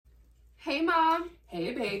Hey Mom.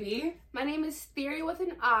 Hey baby. My name is Theory with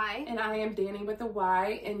an I. And I am Danny with a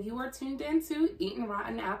Y, and you are tuned into Eating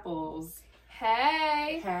Rotten Apples.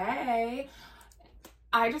 Hey. Hey.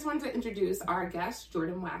 I just wanted to introduce our guest,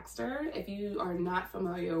 Jordan Wagster. If you are not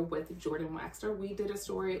familiar with Jordan Wagster, we did a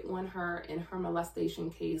story on her in her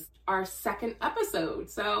molestation case, our second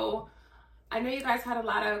episode. So I know you guys had a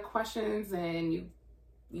lot of questions and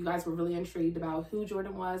you guys were really intrigued about who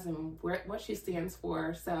Jordan was and what she stands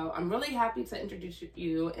for. So I'm really happy to introduce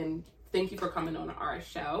you and thank you for coming on our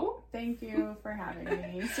show. Thank you for having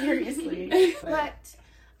me. Seriously. But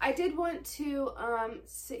I did want to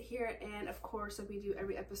sit here and, of course, like we do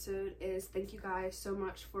every episode, is thank you guys so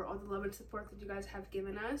much for all the love and support that you guys have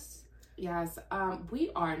given us. Yes, we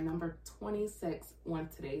are number 26 on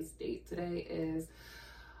today's date. Today is,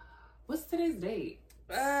 what's today's date?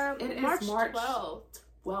 It is March 12th.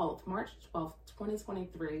 March 12th,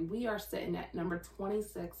 2023. We are sitting at number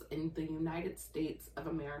 26 in the United States of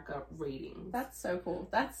America ratings. That's so cool.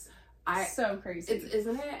 That's so crazy.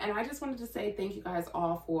 Isn't it? And I just wanted to say thank you guys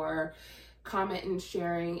all for commenting,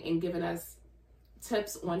 sharing, and giving us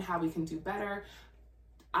tips on how we can do better.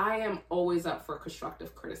 I am always up for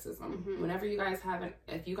constructive criticism. Mm-hmm. Whenever you guys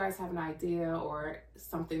if you guys have an idea or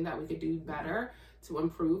something that we could do better to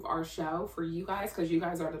improve our show for you guys, because you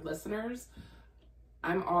guys are the listeners,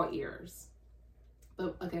 I'm all ears.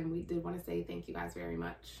 But again, we did want to say thank you guys very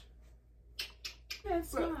much. We're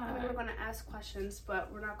going to ask questions,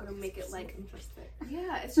 but we're not going to make it like interesting.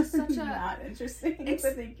 Yeah, it's just such a not interesting.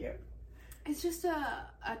 But thank you. It's just a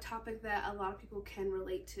topic that a lot of people can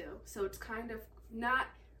relate to. So it's kind of not.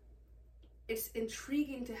 It's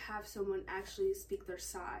intriguing to have someone actually speak their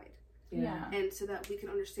side. Yeah. And so that we can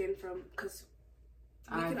understand because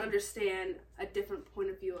we can understand a different point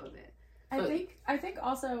of view of it. I think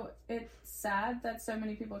also it's sad that so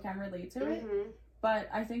many people can relate to it, but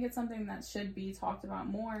I think it's something that should be talked about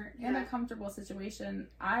more in a comfortable situation.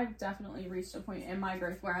 I've definitely reached a point in my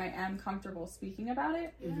growth where I am comfortable speaking about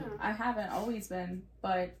it. Yeah. I haven't always been,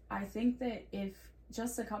 but I think that if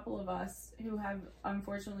just a couple of us who have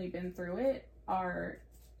unfortunately been through it are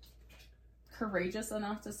courageous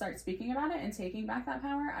enough to start speaking about it and taking back that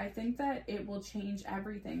power, I think that it will change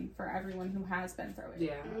everything for everyone who has been through it.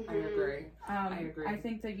 Yeah, I agree. I agree. I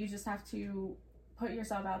think that you just have to put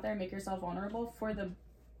yourself out there, make yourself vulnerable for the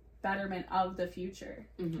betterment of the future.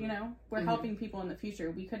 You know, we're helping people in the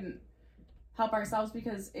future. We couldn't help ourselves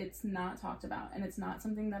because it's not talked about, and it's not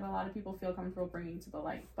something that a lot of people feel comfortable bringing to the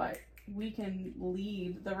light, but we can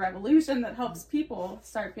lead the revolution that helps people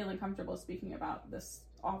start feeling comfortable speaking about this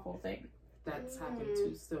awful thing. That's happened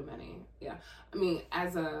to so many. Yeah. I mean,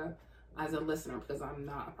 as a listener, because I'm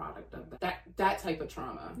not a product of that type of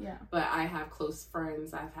trauma. Yeah. But I have close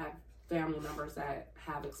friends, I've had family members that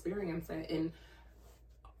have experienced it, and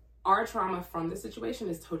our trauma from the situation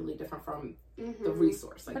is totally different from the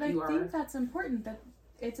resource. Like, but I think that's important, that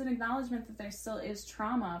it's an acknowledgement that there still is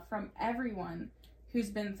trauma from everyone who's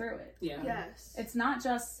been through it. Yeah. Yes. It's not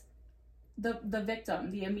just the victim,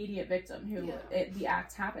 the immediate victim who the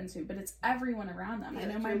act happened to, but it's everyone around them. I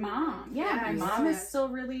know my mom. My mom is still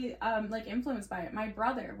really influenced by it. My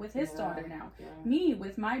brother with his daughter now. Yeah. Me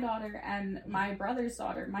with my daughter and my brother's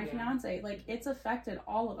daughter, my fiance. Like, it's affected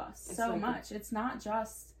all of us so much. It's not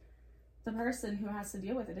just the person who has to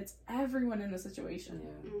deal with it. It's everyone in the situation.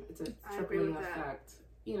 Yeah. It's a trickling effect.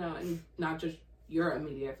 You know, and not just your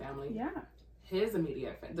immediate family. Yeah. His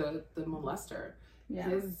immediate the molester. Yeah.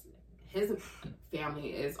 His family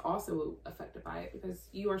is also affected by it because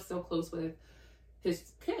you are so close with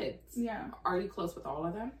his kids. Yeah. Are you close with all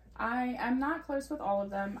of them? I am not close with all of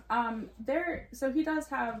them. So he does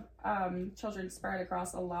have children spread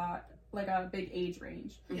across a big age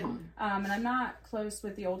range. Yeah. And I'm not close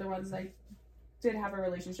with the older ones. I did have a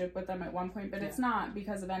relationship with them at one point, but it's not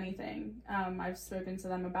because of anything. I've spoken to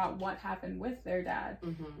them about what happened with their dad,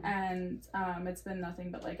 and it's been nothing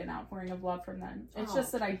but like an outpouring of love from them. It's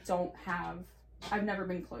just that I've never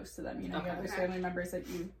been close to them. You know, you have those family members that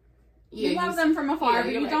you love them from afar,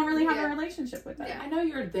 but you don't really have a relationship with them. Yeah, I know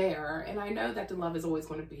you're there, and I know that the love is always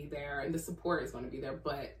going to be there, and the support is going to be there,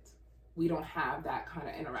 but we don't have that kind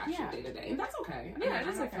of interaction day to day, and that's okay. I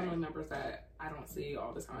have family members that I don't see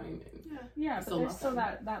all the time. And but there's still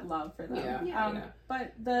that love for them.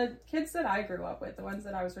 But the kids that I grew up with, the ones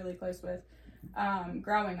that I was really close with,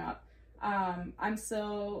 growing up, I'm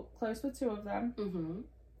still close with two of them.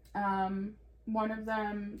 One of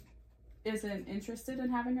them isn't interested in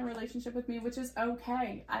having a relationship with me, which is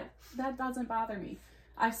okay. That doesn't bother me.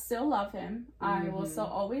 I still love him. I will still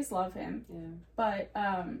always love him. Yeah. But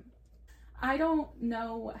I don't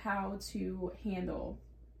know how to handle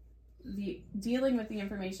dealing with the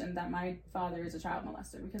information that my father is a child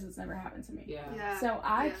molester, because it's never happened to me. Yeah. So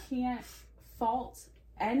I can't fault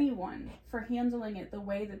anyone for handling it the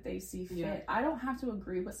way that they see fit. Yeah. I don't have to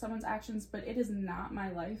agree with someone's actions, but it is not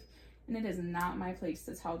my life, and it is not my place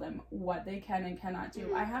to tell them what they can and cannot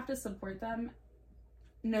do. I have to support them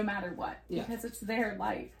no matter what, because it's their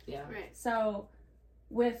life. Yeah. Right. So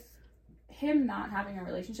with him not having a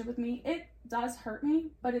relationship with me, it does hurt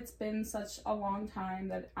me, but it's been such a long time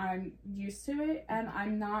that I'm used to it, and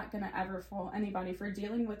I'm not gonna ever fault anybody for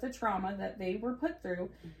dealing with the trauma that they were put through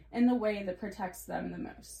in the way that protects them the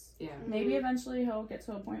most. Yeah. Maybe eventually he'll get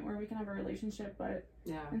to a point where we can have a relationship, but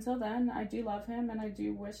until then, I do love him, and I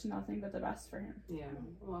do wish nothing but the best for him. Yeah.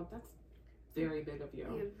 Well, that's very big of you.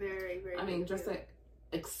 Yeah, very, very. I mean, just to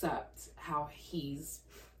accept how he's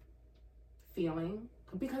feeling,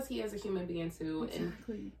 because he is a human being too.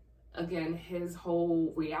 Exactly. And again, his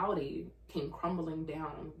whole reality came crumbling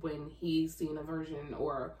down when he seen a version,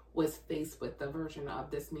 or was faced with the version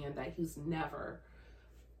of this man that he's never,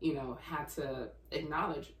 had to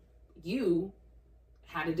acknowledge. You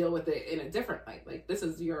had to deal with it in a different light. Like, this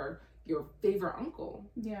is your favorite uncle.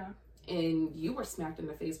 Yeah. And you were smacked in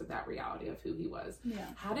the face with that reality of who he was. Yeah.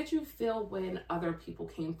 How did you feel when other people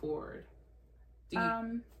came forward?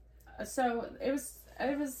 So it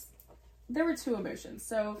was, there were two emotions.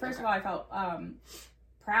 So first of all, I felt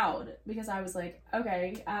proud, because I was like,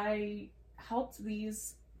 okay, I helped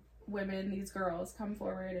these women, these girls come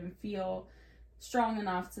forward and feel strong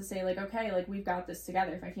enough to say, like, okay, like, we've got this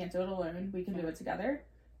together. If I can't do it alone, we can do it together.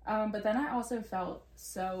 But then I also felt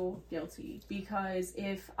so guilty, because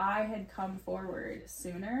if I had come forward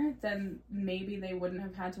sooner, then maybe they wouldn't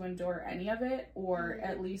have had to endure any of it, or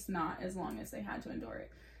at least not as long as they had to endure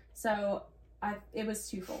it. So it was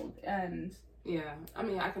twofold. And yeah, I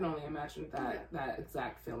mean, I can only imagine that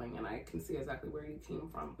exact feeling, and I can see exactly where you came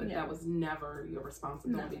from. But that was never your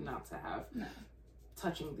responsibility, not to have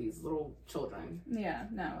touching these little children. Yeah,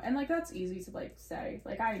 no. And, like, that's easy to, like, say.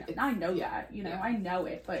 Like, I know that, I know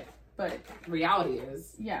it, but reality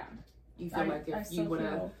is, you feel like if I you would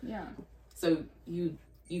have, so you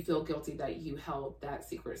feel guilty that you held that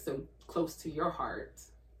secret so close to your heart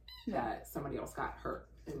that somebody else got hurt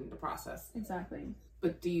in the process. Exactly.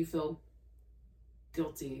 But do you feel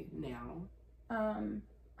guilty now?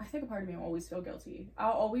 I think a part of me will always feel guilty.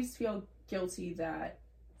 I'll always feel guilty that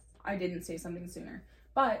I didn't say something sooner.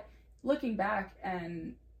 But looking back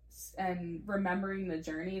and remembering the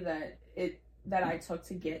journey that I took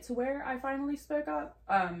to get to where I finally spoke up,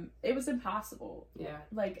 it was impossible. Yeah.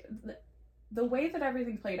 Like, the way that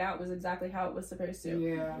everything played out was exactly how it was supposed to.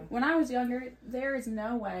 Yeah. When I was younger, there is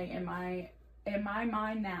no way in my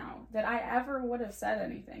mind now that I ever would have said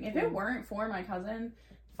anything. If it weren't for my cousin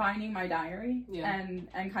finding my diary and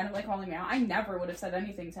kind of, like, calling me out, I never would have said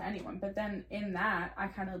anything to anyone. But then in that, I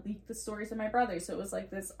kind of leaked the stories to my brother, so it was like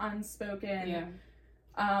this unspoken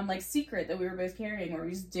like, secret that we were both carrying, where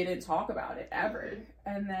we just didn't talk about it ever.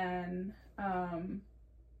 And then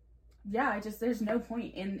there's no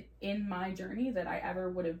point in my journey that I ever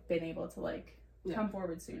would have been able to, like, come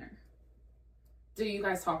forward sooner. Do you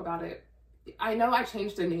guys talk about it? I know I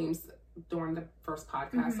changed the names during the first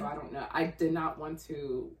podcast, so I don't know. I did not want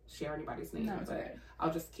to share anybody's name, but okay.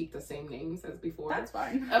 I'll just keep the same names as before. That's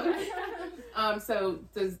fine. Okay. So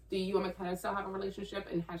do you and McKenna still have a relationship,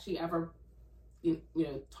 and has she ever,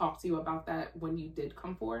 talked to you about that when you did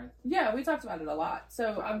come forth? Yeah, we talked about it a lot.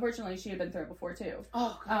 So unfortunately, she had been through it before too.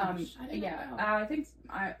 Oh gosh, I didn't know. I think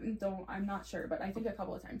I'm not sure, but I think a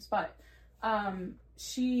couple of times. But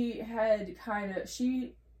she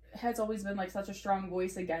has always been, like, such a strong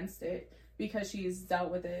voice against it, because she's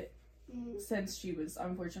dealt with it since she was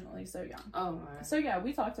unfortunately so young. Oh my. So yeah,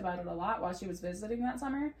 we talked about it a lot while she was visiting that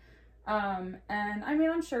summer. And I mean,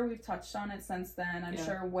 I'm sure we've touched on it since then. I'm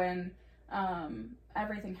sure when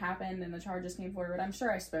everything happened and the charges came forward, I'm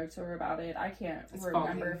sure I spoke to her about it. I can't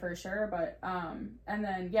remember for sure, but and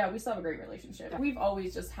then we still have a great relationship. We've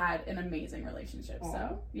always just had an amazing relationship. Aww.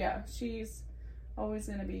 So yeah, she's always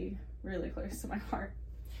gonna be really close to my heart.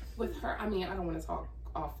 With her, I mean, I don't want to talk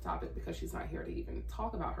off topic because she's not here to even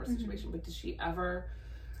talk about her situation, but did she ever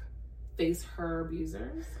face her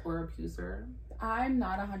abusers or abuser? I'm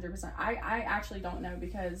not 100%. I actually don't know,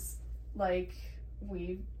 because, like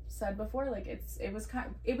we said before, like,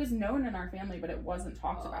 it was known in our family, but it wasn't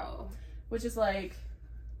talked about, which is, like,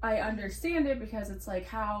 I understand it, because it's like,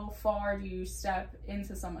 how far do you step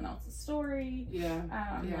into someone else's story?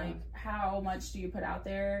 Like, how much do you put out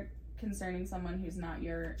there concerning someone who's not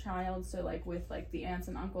your child? So, like, with, like, the aunts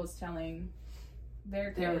and uncles telling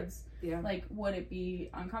their kids. Like, would it be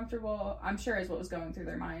uncomfortable? I'm sure is what was going through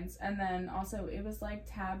their minds. And then also it was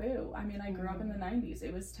like taboo. I mean, I grew up in the 90s.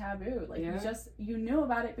 It was taboo. Like, you knew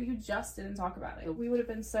about it, but you just didn't talk about it. We would have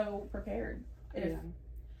been so prepared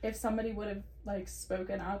if somebody would have like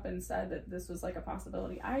spoken up and said that this was like a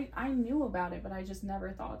possibility. I knew about it, but I just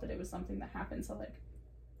never thought that it was something that happened to like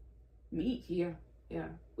me. Yeah.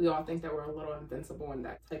 We all think that we're a little invincible in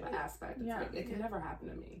that type of aspect. It's like, it can never happen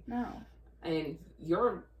to me. No. And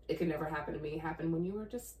it could never happen to me happened when you were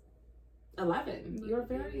just 11. You were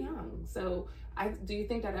very young. So do you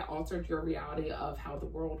think that it altered your reality of how the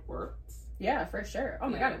world works? Yeah, for sure. Oh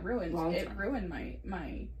my God, it ruined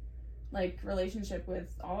my like relationship with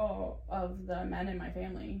all of the men in my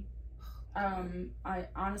family. I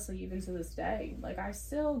honestly, even to this day, like I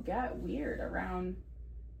still get weird around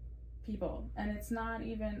people, and it's not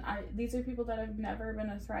even these are people that have never been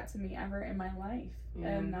a threat to me ever in my life,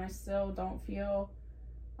 and I still don't feel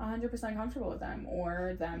 100% comfortable with them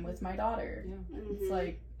or them with my daughter. It's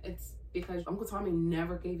like, it's because Uncle Tommy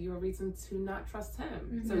never gave you a reason to not trust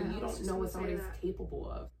him. So you don't know what somebody's capable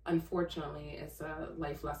of. Unfortunately, it's a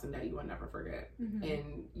life lesson that you will never forget.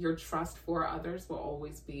 And your trust for others will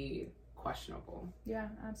always be questionable. Yeah,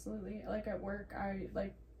 absolutely. Like at work, I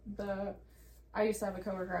used to have a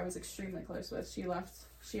coworker I was extremely close with. She left.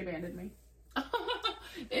 She abandoned me.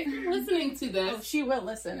 If you're listening to this, she will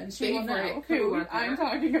listen and she will know who I'm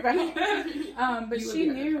talking about. But she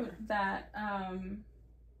knew that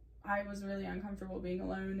I was really uncomfortable being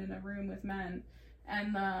alone in a room with men,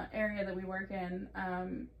 and the area that we work in,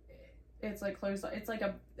 it's like closed.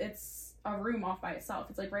 It's a room off by itself.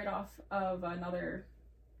 It's like right off of another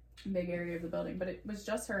big area of the building, but it was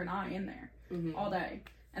just her and I in there all day.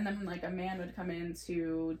 And then when like a man would come in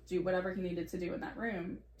to do whatever he needed to do in that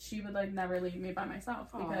room, she would like never leave me by myself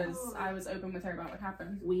because I was open with her about what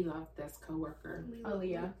happened. We love this coworker,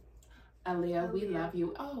 Aaliyah, we love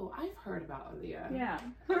you. Oh, I've heard about Aaliyah. Yeah.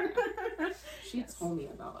 She told me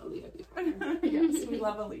about Aaliyah before. Yes, we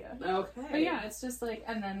love Aaliyah. Okay. But yeah, it's just like,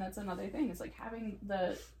 and then that's another thing. It's like having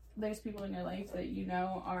those people in your life that you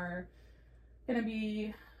know are gonna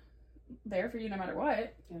be there for you no matter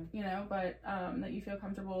what, you know, but that you feel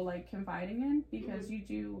comfortable like confiding in, because you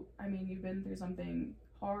do, I mean, you've been through something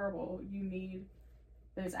horrible. You need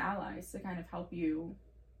those allies to kind of help you.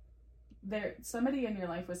 Somebody in your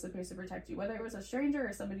life was supposed to protect you, whether it was a stranger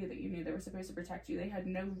or somebody that you knew. They were supposed to protect you. They had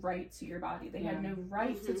no right to your body. They had no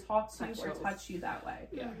right to talk to you or touch you that way.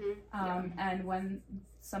 And when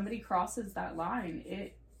somebody crosses that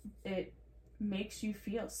line, it makes you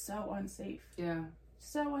feel so unsafe.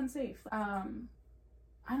 So unsafe. I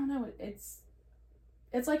don't know. It's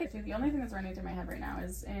like the only thing that's running through my head right now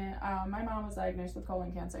is my mom was diagnosed with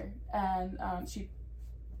colon cancer, and she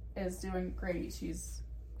is doing great. She's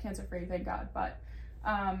cancer free, thank God. But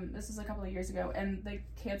this was a couple of years ago, and the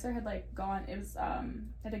cancer had like gone. It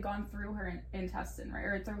had gone through her intestine, right,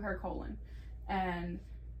 or through her colon, and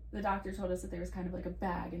the doctor told us that there was kind of like a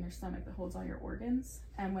bag in your stomach that holds all your organs.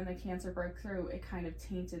 And when the cancer broke through, it kind of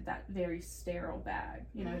tainted that very sterile bag.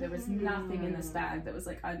 You know, there was nothing in this bag that was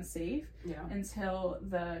like unsafe until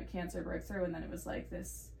the cancer broke through. And then it was like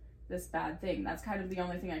this bad thing. That's kind of the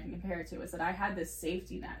only thing I can compare it to, is that I had this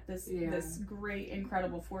safety net, this great,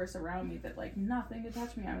 incredible force around me that like nothing could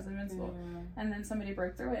touch me. I was invincible. And then somebody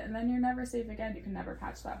broke through it, and then you're never safe again. You can never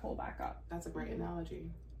patch that hole back up. That's a great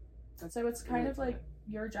analogy. So it's kind of like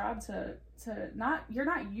your job to not, you're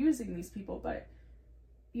not using these people, but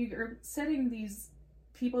you're setting these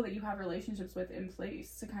people that you have relationships with in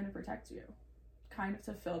place to kind of protect you, kind of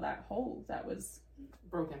to fill that hole that was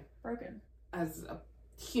broken. As a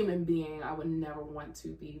human being, I would never want to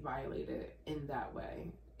be violated in that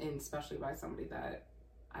way, and especially by somebody that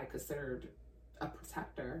I considered a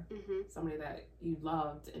protector, somebody that you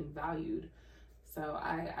loved and valued. So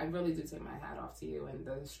I really do take my hat off to you, and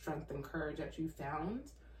the strength and courage that you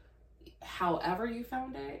found. However you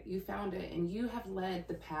found it, and you have led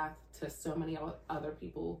the path to so many other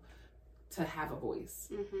people to have a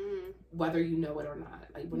voice, whether you know it or not.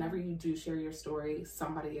 Like whenever you do share your story,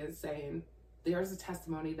 somebody is saying, there's a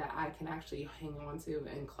testimony that I can actually hang on to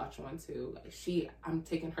and clutch on to. I'm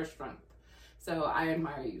taking her strength. So I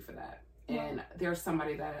admire you for that. And there's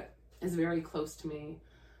somebody that is very close to me.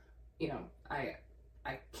 You know, I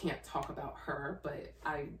can't talk about her, but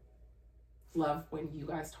I love when you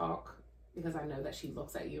guys talk, because I know that she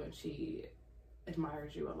looks at you and she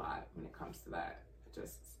admires you a lot when it comes to that.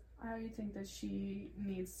 I think that she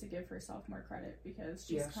needs to give herself more credit, because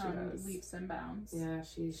she's come leaps and bounds. Yeah,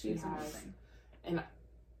 she's amazing. And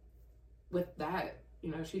with that, you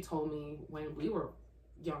know, she told me when we were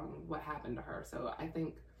young what happened to her. So I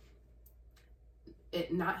think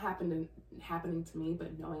it not happening to me,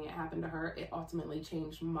 but knowing it happened to her, it ultimately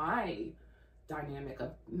changed my dynamic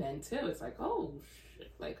of men too. It's like, oh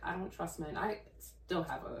shit, like I don't trust men. I still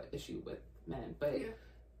have an issue with men, but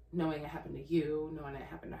knowing it happened to you, knowing it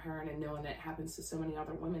happened to her, and then knowing it happens to so many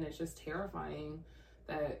other women, it's just terrifying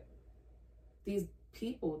that these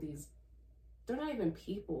people, they're not even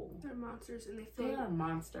people. They're monsters, and they are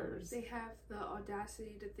monsters. They have the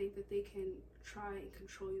audacity to think that they can try and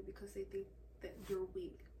control you because they think that you're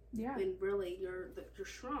weak. Yeah. And really, you're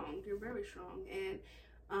strong. You're very strong. And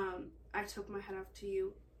I took my hat off to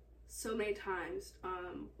you so many times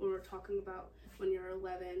when we were talking about when you're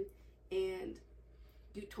 11, and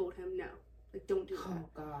you told him no, like don't do that. Oh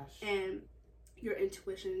gosh. And your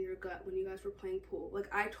intuition and your gut when you guys were playing pool. Like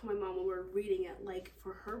I told my mom when we were reading it, like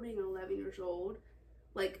for her being 11 years old,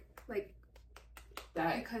 like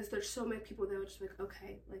that, because there's so many people that are just like,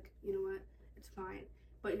 okay, like you know what, it's fine.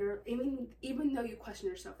 But you're even though you question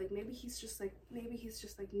yourself, like maybe he's just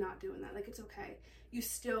like not doing that. Like it's okay. You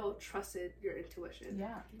still trusted your intuition.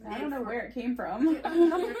 Yeah, I don't know where it came from.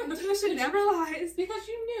 Your intuition never lies, because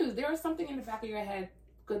you knew there was something in the back of your head.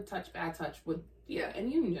 Good touch, bad touch would. Yeah, and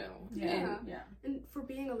you knew. Yeah. And for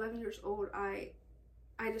being 11 years old, I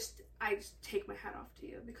just take my hat off to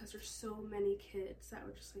you, because there's so many kids that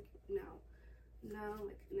were just like, no,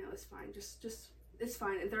 it's fine. Just it's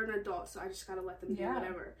fine. And they're an adult, so I just gotta let them do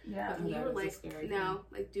whatever. Yeah. But you were like, no,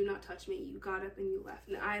 like do not touch me. You got up and you left.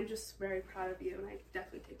 And I'm just very proud of you, and I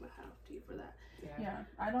definitely take my hat off to you for that. Yeah.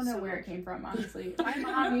 I don't know where it came from, honestly. My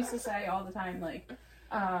mom used to say all the time, like,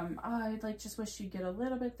 I like just wish she'd get a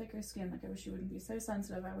little bit thicker skin. Like I wish she wouldn't be so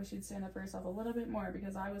sensitive. I wish she'd stand up for herself a little bit more,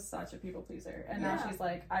 because I was such a people pleaser. And now she's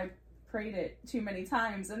like, I prayed it too many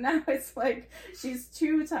times, and now it's like she's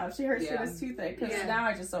too tough. Her skin is too thick, because now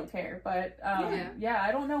I just don't care. But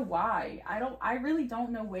I don't know why. I really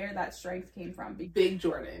don't know where that strength came from. Big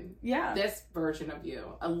Jordan. Yeah. This version of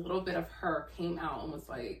you, a little bit of her came out and was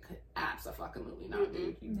like, absolutely not,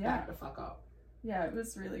 dude. You back the fuck up. Yeah, it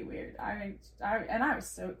was really weird. I was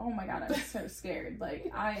so, oh my god, I was so scared.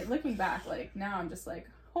 Like, looking back, like, now I'm just like,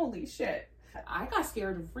 holy shit. I got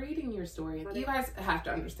scared reading your story. You guys have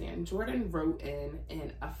to understand, Jordan wrote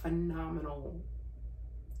in a phenomenal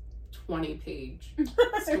 20-page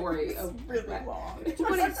story. Of really long.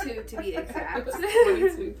 22 to be exact.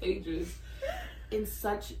 22 pages in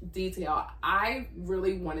such detail. I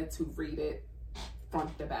really wanted to read it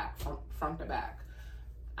front to back.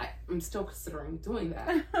 I'm still considering doing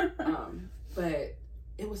that. But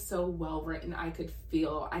it was so well written. I could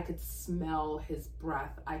smell his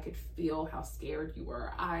breath. I could feel how scared you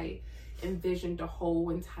were. I envisioned a whole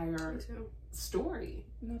entire story.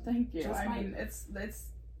 No, thank you. I mean, it's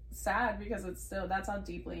sad, because it's still, that's how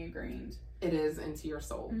deeply ingrained it is into your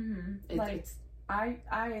soul. Mm-hmm.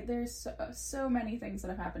 There's so many things that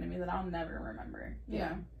have happened to me that I'll never remember. You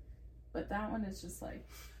know? But that one is just like,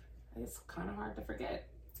 it's kind of hard to forget.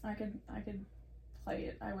 I could play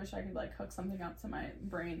it. I wish I could like hook something up to my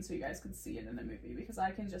brain so you guys could see it in a movie, because I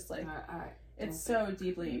can just like it's so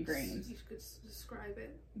deeply ingrained. You could describe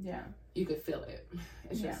it. Yeah. You could feel it.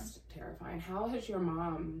 It's just terrifying. How has your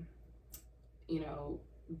mom,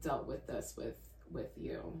 dealt with this with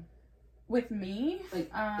you? With me?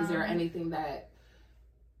 Like, is there anything that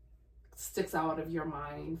sticks out of your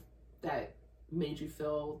mind that made you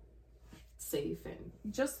feel safe? And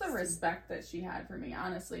just the respect that she had for me,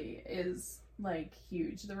 honestly, is like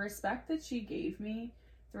huge. The respect that she gave me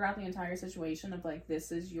throughout the entire situation of like,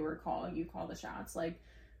 this is your call, you call the shots. Like,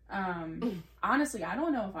 honestly, I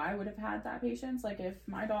don't know if I would have had that patience. Like, if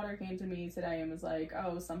my daughter came to me today and was like,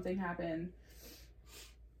 oh, something happened,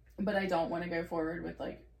 but I don't want to go forward with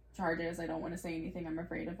like charges, I don't want to say anything, I'm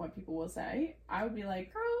afraid of what people will say, I would be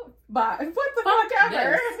like, girl, bye, what the fuck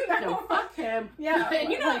ever. No, fuck him. Yeah.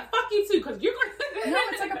 And fuck you too, because you're gonna no,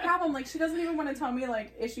 it's like a problem. Like, she doesn't even want to tell me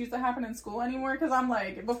like issues that happen in school anymore, because I'm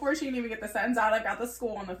like, before she can even get the sentence out, I got the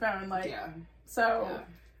school on the phone. Like,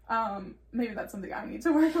 maybe that's something I need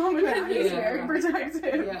to work on, because I'm just very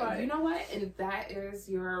protective. Yeah, but you know what? And that is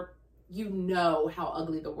how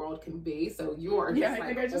ugly the world can be. So you're just I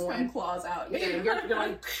think I just come claws out. Yeah, you're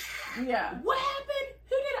like, yeah. What happened?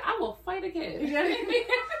 Who did it? I will fight a kid. Yeah.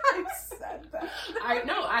 I said that. I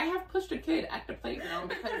know. I have pushed a kid at the playground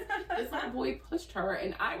because this little boy pushed her,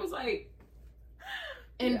 and I was like,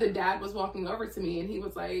 and the dad was walking over to me, and he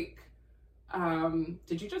was like,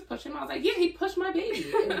 did you just push him? I was like, yeah, he pushed my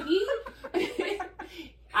baby.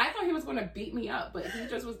 And I thought he was going to beat me up, but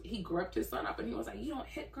he gripped his son up and he was like, you don't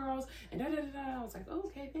hit girls, and da-da-da-da. I was like, oh,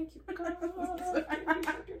 okay, thank you.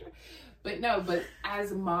 But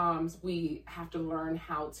as moms, we have to learn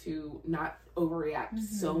how to not overreact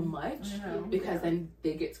so much, because then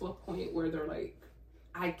they get to a point where they're like,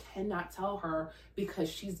 I cannot tell her because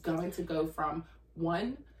she's going to go from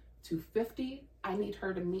 1 to 50. I need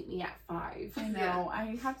her to meet me at 5. I know.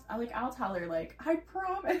 I'll tell her, like, I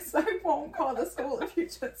promise I won't call the school if you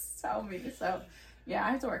just tell me. So, yeah,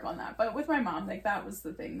 I have to work on that. But with my mom, like, that was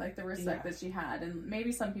the thing, like, the respect that she had. And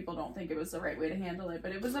maybe some people don't think it was the right way to handle it,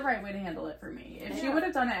 but it was the right way to handle it for me. If she would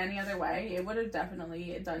have done it any other way, it would have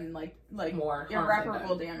definitely done, like more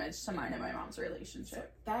irreparable damage to mine and my mom's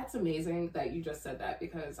relationship. That's amazing that you just said that,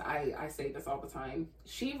 because I say this all the time.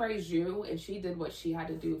 She raised you, and she did what she had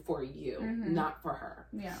to do for you, not for her.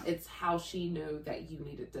 Yeah. It's how she knew that you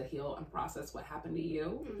needed to heal and process what happened to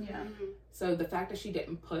you. Yeah. So the fact that she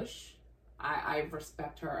didn't push, I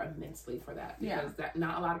respect her immensely for that, because that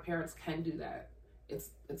not a lot of parents can do that. It's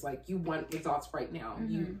like, you want results right now.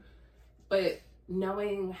 But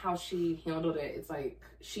knowing how she handled it, it's like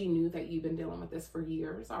she knew that you've been dealing with this for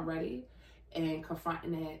years already, and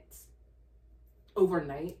confronting it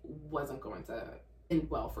overnight wasn't going to end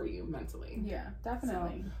well for you mentally. Yeah,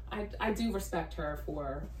 definitely. So I do respect her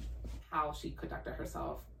for how she conducted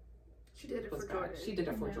herself. She did it for Jordan. She did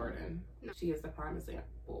it for Jordan. No. She is the prime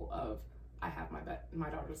example of, I have my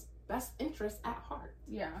daughter's best interest at heart.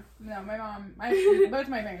 Yeah. No, my mom, both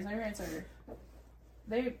my parents are,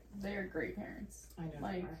 they're great parents. I know.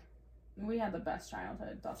 Like, we had the best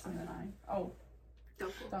childhood, Dustin and I. Oh.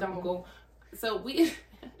 Dunkel. So we...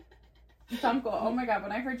 Dunkel. Oh my God,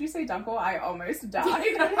 when I heard you say Dunkel, I almost died.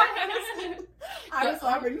 I was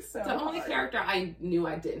laughing so hard. The only character I knew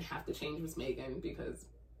I didn't have to change was Megan, because...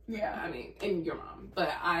 I mean, and your mom.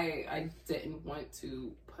 But I didn't want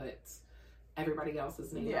to put everybody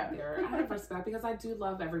else's name out there. I have respect, because I do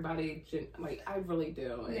love everybody. Like, I really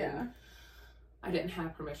do. And I didn't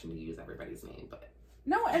have permission to use everybody's name, but...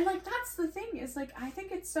 No, and, like, that's the thing, is, like, I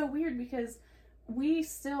think it's so weird, because we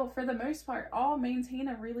still, for the most part, all maintain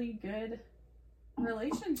a really good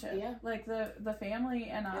relationship. Yeah. Like, the family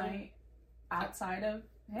and I, outside of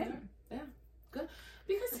him. Yeah. Good.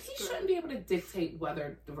 Because he shouldn't be able to dictate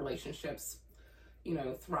whether the relationships,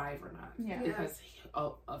 thrive or not. Yeah. Because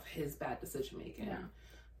of his bad decision making. Yeah.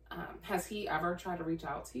 Has he ever tried to reach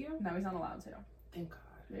out to you? No, he's not allowed to. Thank God.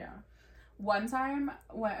 Yeah. One time,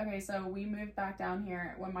 so we moved back down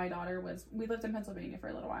here when my daughter we lived in Pennsylvania for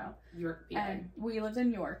a little while. York, and we lived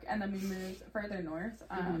in York, and then we moved further north,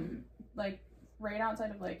 like right outside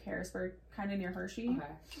of like Harrisburg, kind of near Hershey.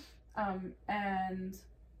 Okay. And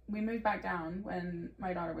we moved back down when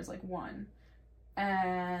my daughter was like 1,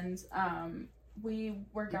 and we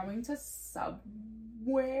were going to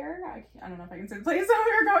somewhere. I don't know if I can say the place. So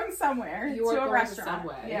we were going somewhere to a restaurant.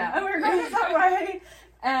 Yeah, we were going to Subway.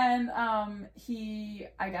 And he,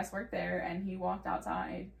 I guess, worked there, and he walked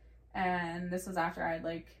outside, and this was after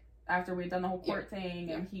we'd done the whole court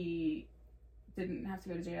thing, and he didn't have to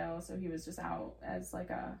go to jail, so he was just out as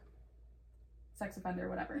like a sex offender,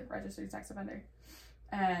 whatever, registered sex offender.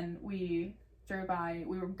 And we drove by,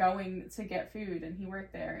 we were going to get food, and he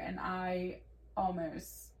worked there, and I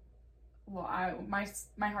almost,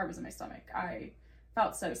 my heart was in my stomach. I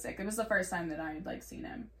felt so sick. It was the first time that I had like seen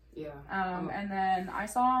him. Yeah. And then I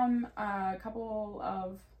saw him a couple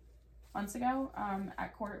of months ago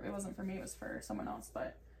at court. It wasn't for me, it was for someone else,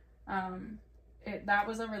 but that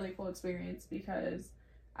was a really cool experience, because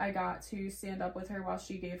I got to stand up with her while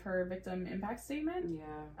she gave her victim impact statement.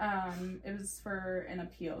 Yeah. It was for an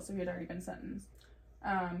appeal, so he had already been sentenced.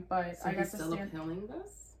 But so I got to still appealing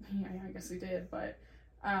this? Yeah, I guess we did, but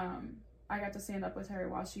I got to stand up with her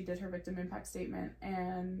while she did her victim impact statement,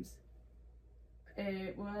 and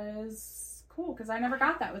it was cool, because I never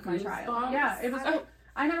got that with my trial. Yeah, it was.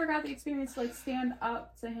 I never got the experience to like stand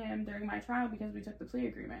up to him during my trial, because we took the plea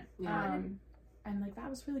agreement. Yeah. And like that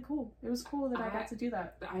was really cool. It was cool that I got to do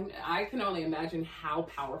that. I can only imagine how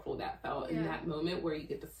powerful that felt in that moment, where you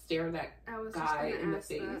get to stare that guy in the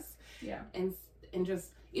face. Yeah. And just,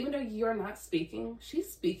 even though you're not speaking,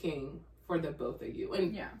 she's speaking for the both of you,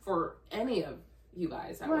 and for any of you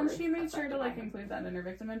guys. Well, and she made sure to like include that in her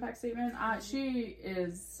victim impact statement. She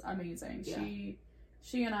is amazing. Yeah.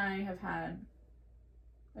 She and I have had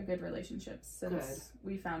a good relationship since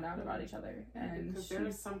we found out about each other. And because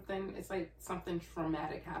there's something, it's like something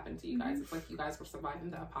traumatic happened to you guys. It's like you guys were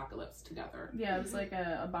surviving the apocalypse together. Yeah, it was like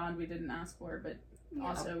a bond we didn't ask for, but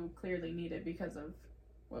also clearly needed because of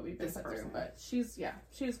what we've been put through. But she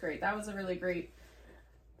was great. That was a really great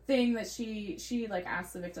thing that she like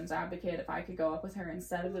asked the victim's advocate if I could go up with her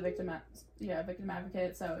instead of the victim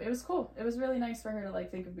advocate. So it was cool. It was really nice for her to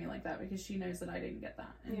like think of me like that, because she knows that I didn't get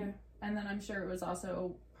that. And then I'm sure it was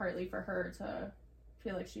also partly for her to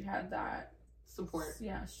feel like she had that support,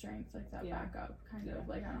 strength, like that backup, kind of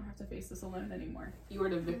like, I don't have to face this alone anymore. You were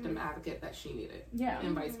the victim advocate that she needed,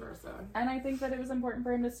 and vice versa. And I think that it was important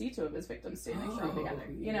for him to see two of his victims standing strong together,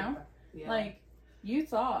 you know? Like, you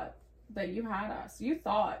thought that you had us. You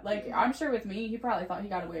thought, like, I'm sure with me, he probably thought he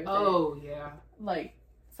got away with it. Like,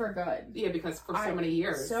 for good. Yeah, because for so many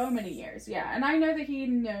years. So many years, yeah. And I know that he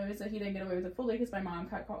knows that he didn't get away with it fully, because my mom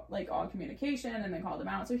cut, like, all communication and then called him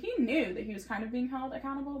out. So he knew that he was kind of being held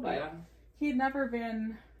accountable, but he'd never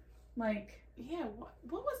been, like... Yeah,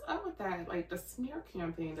 what was up with that? Like, the smear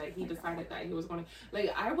campaign that he decided that he was going to...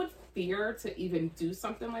 Like, I would fear to even do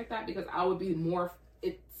something like that, because I would be more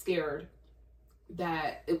scared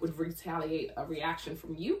that it would retaliate a reaction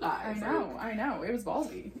from you guys. I know. It was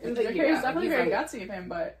ballsy. It was definitely very gutsy of him,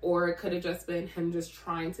 but... Or it could have just been him just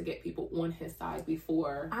trying to get people on his side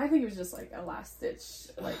before. I think it was just, like, a last-ditch,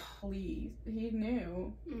 like, plea. He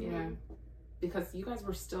knew. Yeah. Because you guys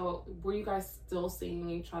were you guys still seeing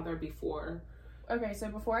each other before? Okay, so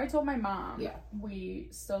before I told my mom, we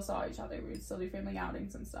still saw each other. We would still do family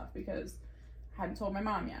outings and stuff, because I hadn't told my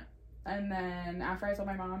mom yet. And then after I told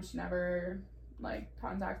my mom, she never... like,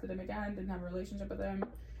 contacted him again, didn't have a relationship with him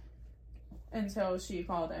until she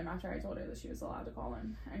called him after I told her that she was allowed to call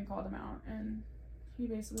him, and called him out. And he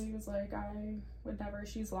basically was like, I would never,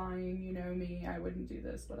 she's lying, you know me, I wouldn't do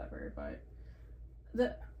this, whatever. But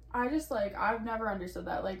I just, like, I've never understood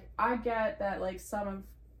that. Like, I get that, like,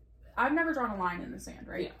 I've never drawn a line in the sand,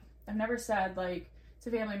 right? Yeah. I've never said, like, to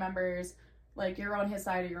family members, like, you're on his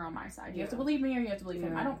side or you're on my side. You have to believe me or you have to believe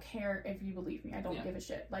him. I don't care if you believe me. I don't give a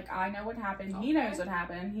shit. Like, I know what happened. Okay. He knows what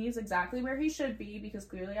happened. He's exactly where he should be, because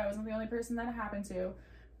clearly I wasn't the only person that it happened to.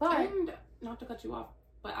 But... And, not to cut you off,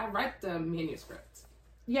 but I read the manuscript.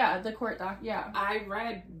 Yeah, the court doc, I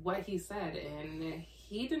read what he said, and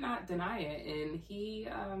he did not deny it. And he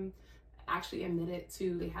actually admitted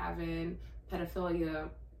to having pedophilia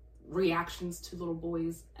reactions to little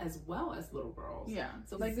boys as well as little girls. Yeah.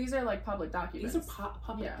 So, like, these are, like, public documents. These are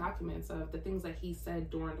public documents of the things that he said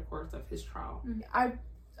during the course of his trial.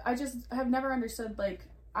 I just have never understood, like,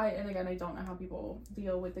 and again, I don't know how people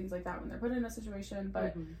deal with things like that when they're put in a situation,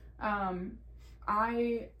 but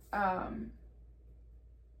I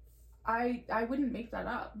wouldn't make that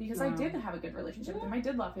up, because I did have a good relationship with him. I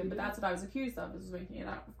did love him, but that's what I was accused of, was making it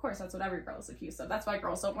up. Of course, that's what every girl is accused of. That's why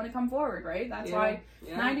girls don't want to come forward, right? That's why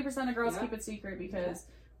 90% of girls keep it secret, because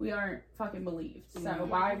we aren't fucking believed. So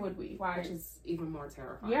why would we? Why? Which is even more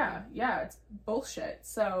terrifying. Yeah, it's bullshit.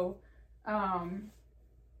 So, I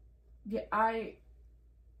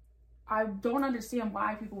don't understand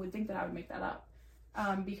why people would think that I would make that up.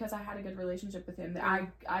 Because I had a good relationship with him.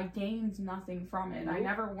 I gained nothing from it. I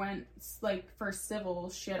never went, like, for civil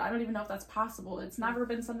shit. I don't even know if that's possible. It's never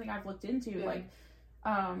been something I've looked into. Like,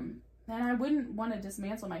 and I wouldn't want to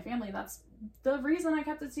dismantle my family. That's the reason I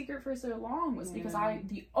kept it secret for so long, was because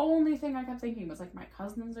the only thing I kept thinking was, like, my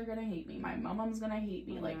cousins are gonna hate me. My mom's gonna hate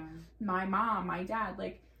me. Like, my mom, my dad,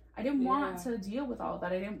 like, I didn't want to deal with all of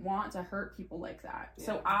that. I didn't want to hurt people like that. Yeah.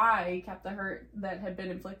 So I kept the hurt that had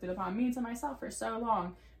been inflicted upon me to myself for so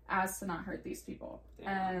long, as to not hurt these people.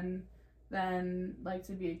 Yeah. And then, like,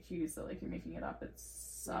 to be accused that, like, you're making it up,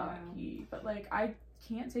 it's sucky. But, like, I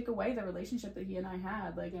can't take away the relationship that he and I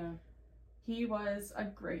had. Like, he was a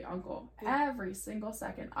great uncle. Every single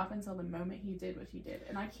second, up until the moment he did what he did.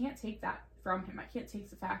 And I can't take that from him. I can't take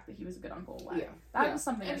the fact that he was a good uncle away. That was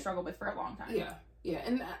something I struggled with for a long time. Yeah,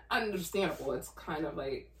 and understandable. It's kind of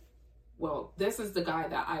like, well, this is the guy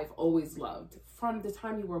that I've always loved from the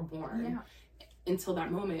time you were born until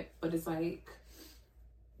that moment. But it's like,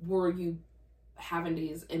 were you having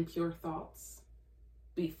these impure thoughts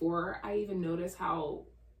before I even noticed how,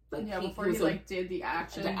 like, before he like did the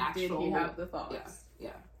action, did he have the thoughts?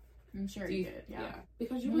 Yeah. I'm sure he did. Yeah.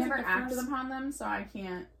 Because you never acted upon them, so I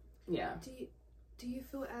can't. Yeah. Do you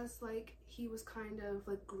feel as, like, he was kind of,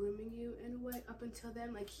 like, grooming you in a way up until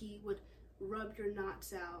then? Like, he would rub your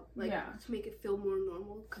knots out, like, to make it feel more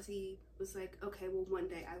normal? Because he was like, okay, well, one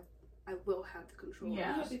day I will have the control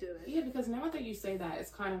to do it. Yeah, because now that you say that,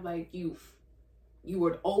 it's kind of like you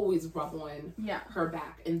would always rub on her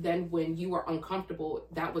back. And then when you were uncomfortable,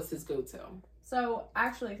 that was his go-to. So,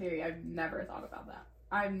 actually, theory, I've never thought about that.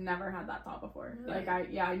 I've never had that thought before. Really? Like,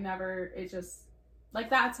 I never, it just... Like,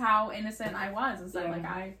 that's how innocent I was. Is that, like,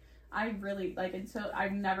 I really, like, until,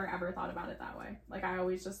 I've never ever thought about it that way. Like, I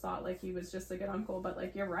always just thought, like, he was just a good uncle. But,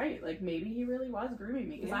 like, you're right. Like, maybe he really was grooming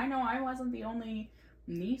me. Because I know I wasn't the only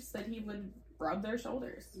niece that he would rub their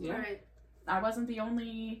shoulders. Yeah. Right. I wasn't the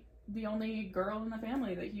only girl in the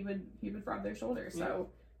family that he would rub their shoulders. So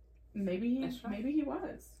maybe he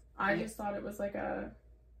was. I just thought it was like a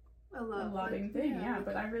loving thing. Yeah,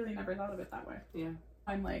 but I really never thought of it that way. Yeah.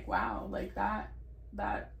 I'm like, wow, like that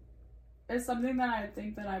is something that I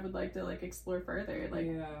think that I would like to like explore further. Like,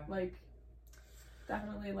 like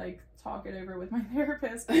definitely like talk it over with my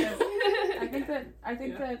therapist, because I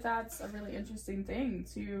think that that's a really interesting thing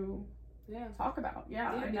to talk about.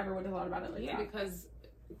 I never would have thought about it like that. Because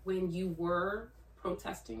when you were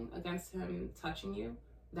protesting against him touching you,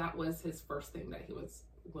 that was his first thing that he was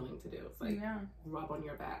willing to do. It's like rub on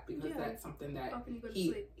your back, because that's something that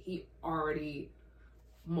he already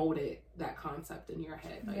molded that concept in your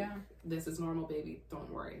head. Like, this is normal, baby, don't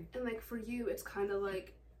worry. And like for you, it's kind of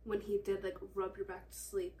like when he did like rub your back to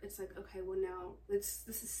sleep, it's like, okay, well now this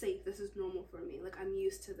is safe, this is normal for me, like I'm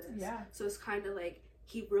used to this. So it's kind of like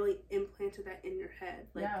he really implanted that in your head,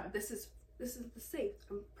 like this is the safe,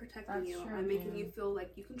 I'm protecting you, I'm making you feel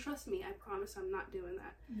like you can trust me, I promise I'm not doing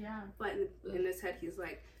that. But in his head he's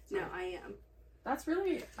like, no, I am. That's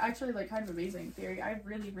really actually like kind of amazing theory.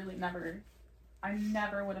 I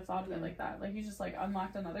never would have thought of it like that. Like, you just like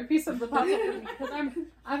unlocked another piece of the puzzle for me, because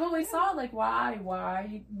I've always thought like, why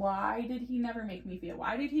did he never make me feel?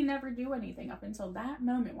 Why did he never do anything up until that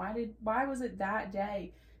moment? Why was it that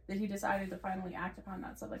day that he decided to finally act upon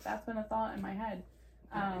that stuff? Like, that's been a thought in my head.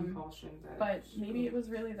 Impulsion, but maybe it was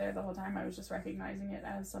really there the whole time. I was just recognizing it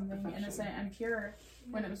as something innocent and pure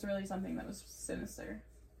when it was really something that was sinister.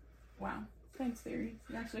 Wow. Thanks, theory.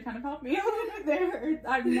 You actually kind of helped me a little bit there.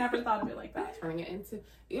 I've never thought of it like that. Turning it into,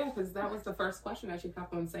 because that was the first question that she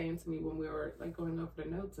kept on saying to me when we were like going over the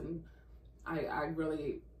notes, and I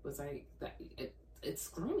really was like, that it's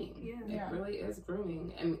grooming. It really is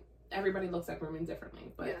grooming, and everybody looks at grooming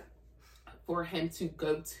differently, but for him to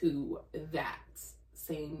go to that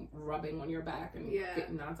same rubbing on your back and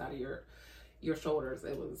getting knots out of your shoulders,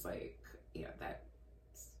 it was like,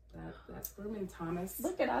 that's grooming, Thomas.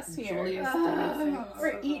 Look at us here.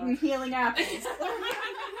 We're eating healing apples.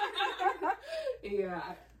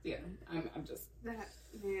 I'm just that.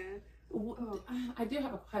 I do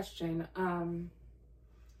have a question.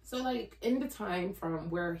 So like in the time from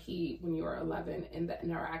when you were 11, and the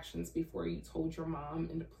interactions before you told your mom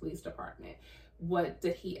in the police department,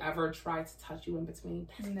 did he ever try to touch you in between?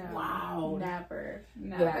 No. Wow. Never.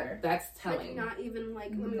 That's telling. Like, not even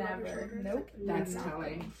like never. Nope. That's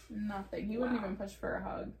telling. Nothing. He wouldn't even push for a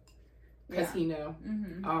hug. Because he knew.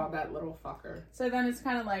 Oh, that little fucker. So then it's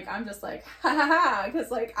kind of like, I'm just like, ha ha ha. Because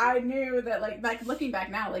like, I knew that like looking back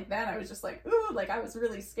now, like then I was just like, ooh, like I was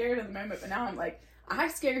really scared in the moment. But now I'm like, I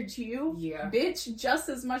scared you, bitch, just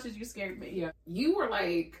as much as you scared me. Yeah. You were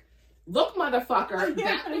like, look, motherfucker,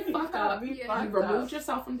 back the fuck up. You removed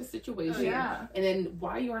yourself from the situation. And then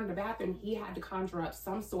while you were in the bathroom, he had to conjure up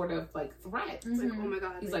some sort of like threat. It's like, oh my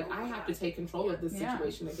God. He's like, I have to take control of this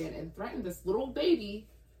situation again, and threaten this little baby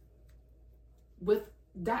with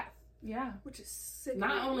death. Yeah. Which is sick.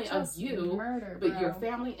 Not only of you, murder, but your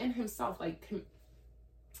family and himself. Like,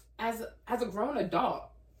 as a grown adult,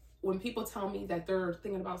 when people tell me that they're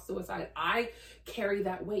thinking about suicide, I carry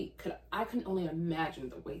that weight. I can only imagine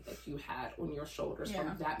the weight that you had on your shoulders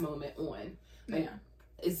from that moment on. Like,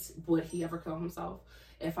 would he ever kill himself?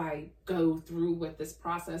 If I go through with this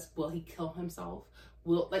process, will he kill himself?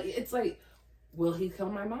 Will he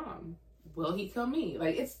kill my mom? Will he kill me?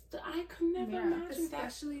 Like, I could never imagine that.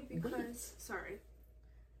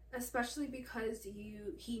 Especially because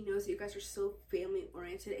he knows that you guys are so family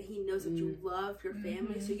oriented, and he knows that you love your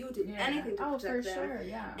family, so you would do anything to protect them. Sure,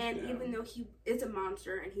 and even though he is a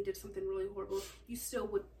monster and he did something really horrible, you still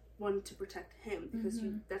would want to protect him because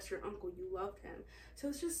that's your uncle, you loved him. So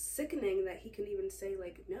it's just sickening that he can even say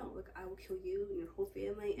like, no, like I will kill you and your whole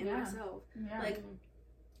family and myself. Like,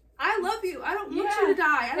 I love you. I don't want you to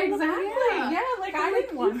die. I don't exactly. Like I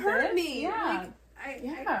didn't want you hurt me.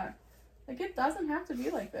 Like, it doesn't have to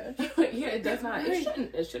be like this. It does not.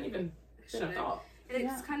 It shouldn't have thought. And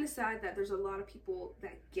it's kind of sad that there's a lot of people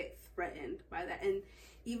that get threatened by that. And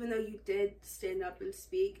even though you did stand up and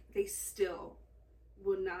speak, they still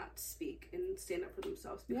would not speak and stand up for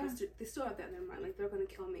themselves because they still have that in their mind. Like, they're going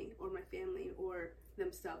to kill me or my family or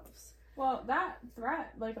themselves. Well, that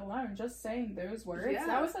threat, like, alone, just saying those words,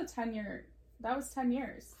 that was 10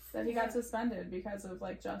 years that he got suspended because of,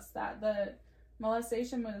 like, just that. The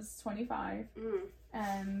molestation was 25,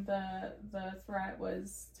 and the threat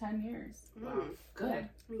was 10 years. Wow, good. I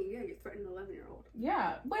mean, you threatened an 11-year-old.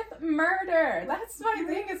 Yeah, with murder. That's my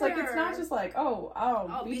thing. It's like, it's not just like,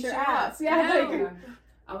 I'll beat your ass. Yeah,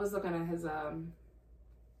 I was looking at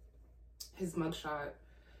his mugshot,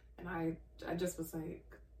 And I just was like,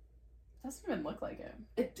 doesn't even look like him.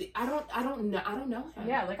 I don't know him.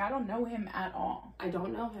 Yeah, like I don't know him at all. I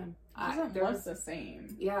don't know him. He doesn't look the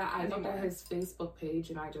same. Yeah, I looked at his Facebook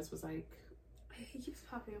page and I just was like, he keeps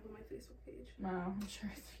popping up on my Facebook page. No, I'm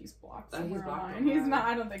sure he's blocked he's somewhere blocked online. He's not.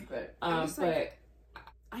 I don't think that. But like,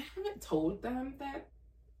 I haven't told them that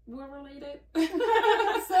we're related.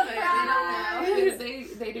 Surprise!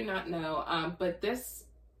 They do not know. But this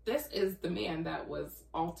is the man that was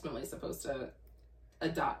ultimately supposed to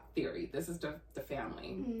adopt Theory. This is the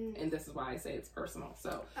family, and this is why I say it's personal.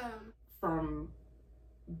 So from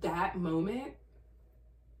that moment,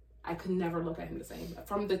 I could never look at him the same.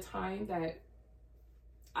 From the time that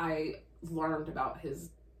I learned about his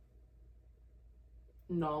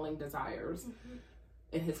gnawing desires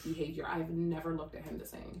and his behavior, I've never looked at him the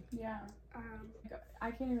same. Yeah.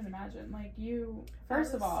 I can't even imagine. Like, you,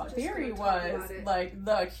 first of all, Theory was like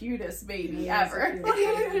the cutest baby ever.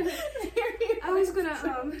 I was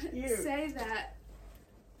gonna say that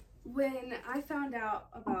when I found out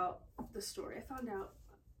about the story, I found out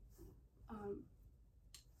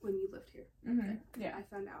when you lived here. Mm-hmm. Yeah. I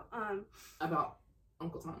found out about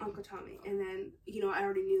Uncle Tommy. And then, I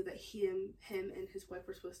already knew that him and his wife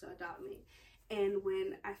were supposed to adopt me. And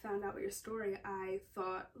when I found out about your story, I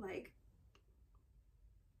thought, like,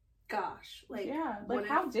 gosh, like, yeah, like,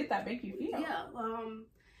 how did that make you feel? Yeah,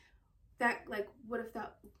 that, like, what if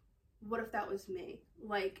that was me?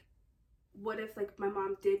 Like, what if, like, my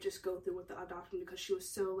mom did just go through with the adoption because she was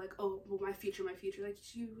so, like, oh, well, my future, like,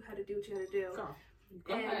 you had to do what you had to do.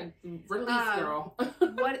 Go ahead, release, girl.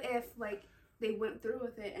 What if, like, they went through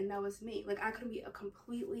with it and that was me? Like, I could be a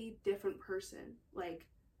completely different person, like,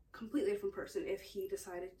 completely different person if he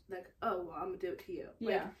decided, like, oh, well, I'm gonna do it to you.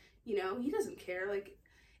 Like, yeah. He doesn't care. Like,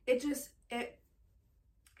 it is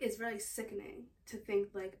very sickening to think,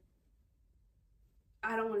 like,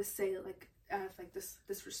 I don't want to say it, like, out of, like, this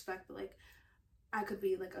disrespect, but, like, I could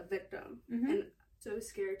be, like, a victim. And so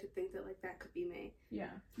scary to think that, like, that could be me. Yeah.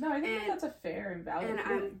 No, I think that's a fair and valid And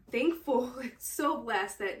feeling. I'm thankful, like, so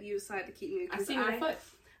blessed that you decided to keep me. I see my foot.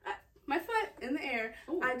 My foot in the air.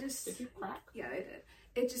 Ooh, did you crack? Yeah, I did.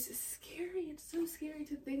 It just is scary. It's so scary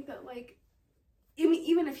to think that, like,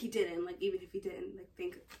 even if he didn't, like,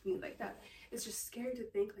 think of me like that, it's just scary to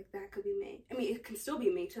think, like, that could be me. I mean, it can still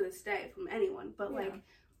be me to this day from anyone, but, like,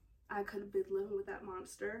 I could have been living with that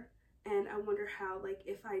monster, and I wonder how, like,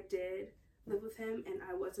 if I did live with him and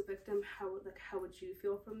I was a victim, how would you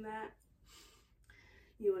feel from that?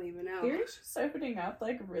 You won't even know. Theory's just opening up,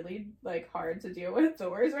 like, really, like, hard to deal with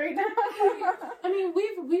doors right now. I mean,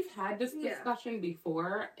 we've had this discussion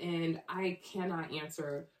before, and I cannot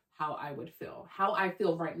answer how I would feel. How I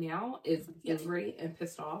feel right now is angry and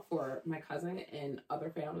pissed off for my cousin and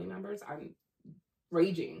other family members. I'm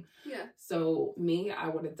raging. Yeah. So I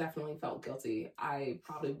would have definitely felt guilty. I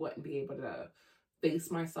probably wouldn't be able to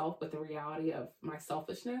face myself with the reality of my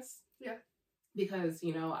selfishness. Yeah. Because,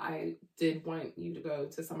 I did want you to go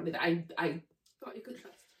to somebody that I thought you could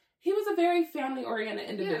trust. He was a very family-oriented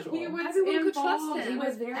individual. Yeah, he was Everyone could trust him. He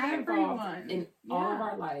was very involved in all of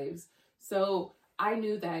our lives. So I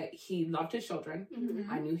knew that he loved his children. Mm-hmm.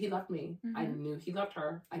 I knew he loved me. Mm-hmm. I knew he loved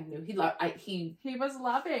her. I knew he loved. He was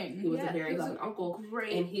loving. He was a very loving uncle.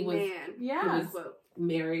 Great and he was man. He was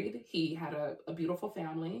married. He had a beautiful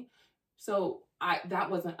family. So that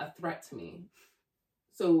wasn't a threat to me.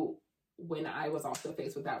 So when I was also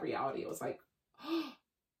faced with that reality, it was like, oh,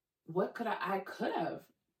 what could I could have,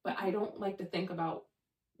 but I don't like to think about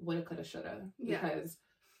what it could have, should have, because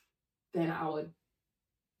then I would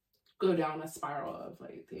go down a spiral of,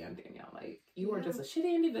 like, damn, Danielle, like, you are just a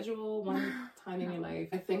shitty individual one time in your life.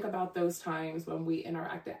 I think about those times when we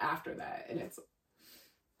interacted after that, and it's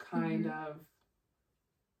kind of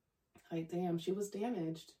like, damn, she was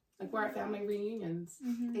damaged. Like, we're at family reunions.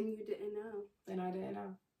 And you didn't know. And I didn't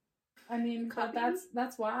know. I mean, but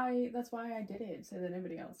that's why I did it, so that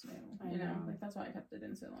nobody else knew. You know, like, that's why I kept it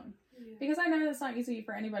in so long. Yeah. Because I know it's not easy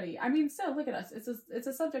for anybody. I mean, still, look at us. It's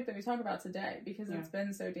a subject that we talk about today because it's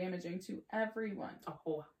been so damaging to everyone. The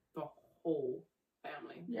whole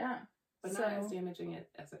family. Yeah. But not as damaging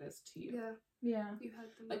as it is to you. Yeah. Yeah. You had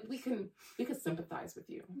the like, we can sympathize with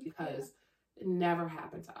you because it never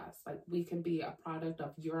happened to us. Like, we can be a product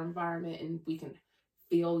of your environment and we can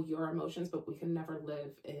feel your emotions, but we can never live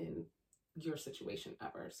in your situation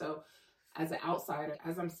ever. So as an outsider,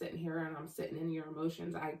 as I'm sitting here and I'm sitting in your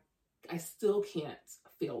emotions, I still can't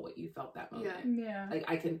feel what you felt that moment. Yeah. Like,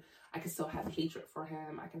 I can still have hatred for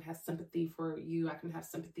him. I can have sympathy for you. I can have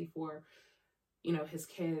sympathy for, his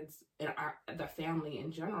kids and the family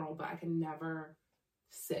in general, but I can never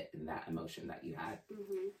sit in that emotion that you had.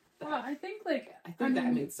 Well, I think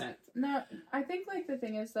that made sense. No, I think like the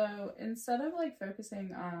thing is though, instead of like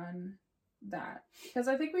focusing on that, because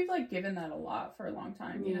I think we've like given that a lot for a long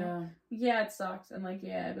time, you know. Yeah, it sucked, and like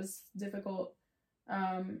it was difficult,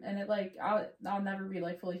 and it like I'll never be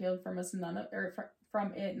like fully healed from us, none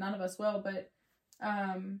of us will, but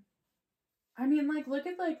I mean, like, look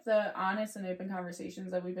at, like, the honest and open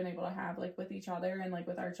conversations that we've been able to have, like, with each other and, like,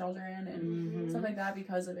 with our children and stuff like that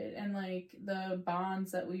because of it. And, like, the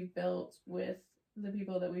bonds that we've built with the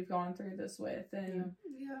people that we've gone through this with and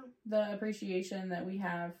the appreciation that we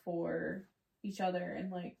have for each other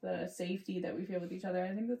and, like, the safety that we feel with each other.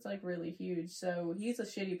 I think that's, like, really huge. So he's a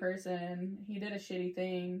shitty person. He did a shitty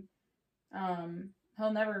thing.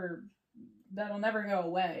 That'll never go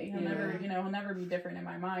away. He'll never be different in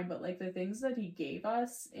my mind. But like the things that he gave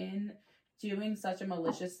us in doing such a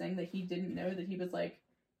malicious thing that he didn't know that he was like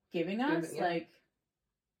giving us, like,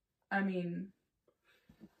 I mean,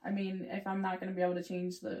 if I'm not going to be able to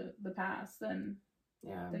change the past, then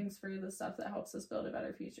thanks for the stuff that helps us build a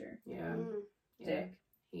better future. Dick.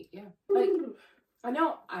 Like, I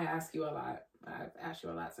know I ask you a lot. I've asked you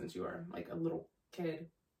a lot since you were like a little kid.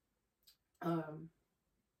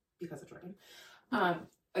 Because of Jordan.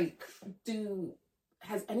 Like,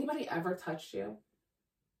 has anybody ever touched you?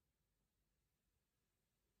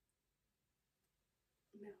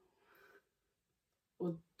 No.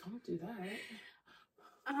 Well, don't do that.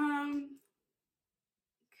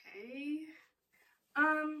 Okay.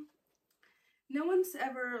 No one's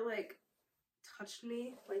ever like touched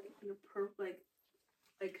me like in a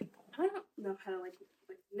like I don't know how to like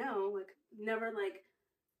never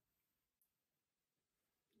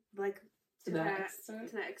like to that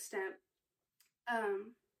extent.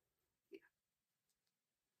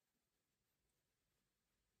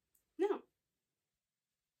 No.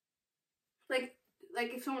 Like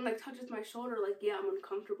if someone like touches my shoulder, like I'm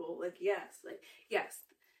uncomfortable. Like yes.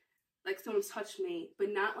 Like someone's touched me, but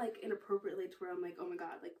not like inappropriately to where I'm like, oh my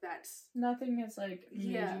god, like that's nothing has like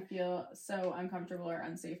made you feel so uncomfortable or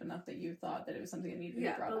unsafe enough that you thought that it was something that needed to be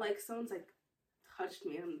brought up. But like someone's like touched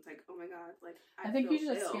me and it's like, oh my god, like I think you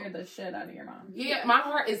just scared the shit out of your mom. Yeah, my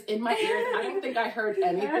heart is in my ears. I don't think I heard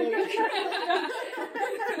anything.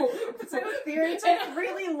 So Theory took a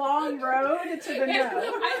really long road to the no.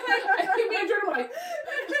 I think me and Jordan were like,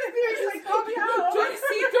 Theory's like, call me out.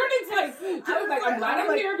 Jordan's like, I'm glad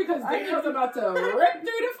I'm here because Daniel's about to rip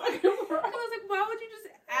through the fucking world. I was like, why would you just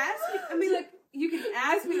ask me? I mean, like, you can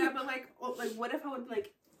ask me that, but like what if I would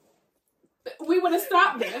like we would have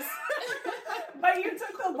stopped this. But you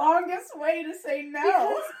took the longest way to say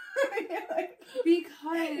no.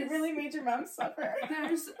 Because it really made your mom suffer.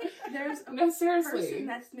 There's a no, seriously. person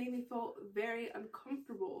that's made me feel very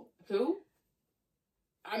uncomfortable. Who?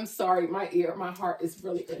 I'm sorry, my heart is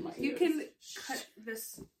really in my ears. You can cut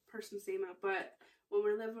this person's name out, but when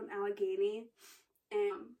we lived in Allegheny,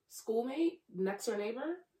 schoolmate, next door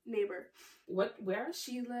neighbor. Where?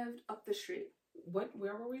 She lived up the street. Where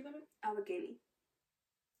were we living? Allegheny.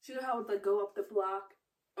 So you know how I would like go up the block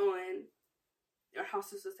on our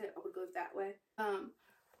houses would say I would go that way.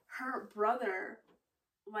 Her brother,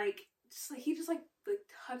 he just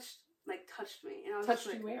touched me, and I was touched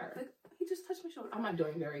just, you where? Like he just touched my shoulder. I'm not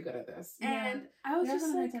doing very good at this. And I was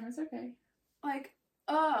just like, it's okay.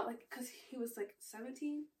 Because he was like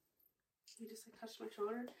 17, he just like touched my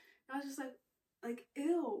shoulder, and I was just like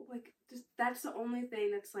ew, like just that's the only thing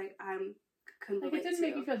that's like I'm. Like it didn't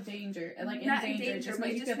make you feel danger, and like not in danger, just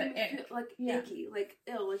made you feel the ick, like icky, like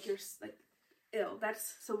ill, like you're like ill.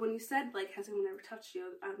 That's so when you said like has anyone ever touched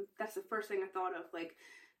you? That's the first thing I thought of, like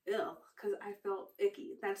ill, because I felt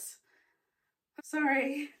icky. That's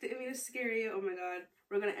sorry, didn't mean to scare you. Oh my god,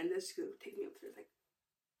 we're gonna end this. Go take me upstairs, like.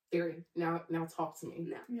 Theory. Now talk to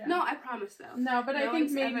me. No, I promise though. No, but I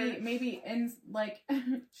think maybe in like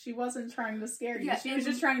she wasn't trying to scare you. She was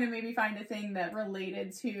just trying to maybe find a thing that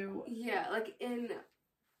related to. Yeah, like in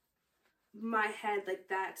my head, that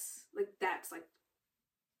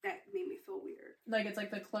made me feel weird. Like it's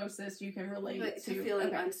like the closest you can relate to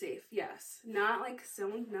feeling unsafe. Yes, not like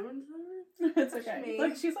someone. No one's it's okay. Me.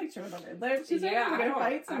 Like she's like showing up. Like she's like gonna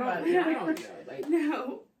fight somebody. I don't know. Like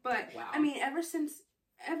no, but wow. I mean, ever since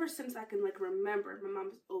I can like remember, my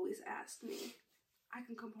mom's always asked me, I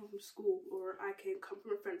can come home from school, or I can come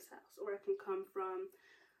from a friend's house, or I can come from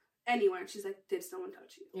anywhere. And she's like, did someone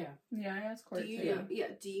touch you? Yeah, I asked Court too.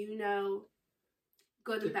 Do you know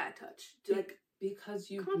good and bad touch?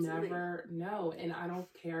 Because you never know. And I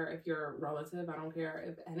don't care if you're a relative. I don't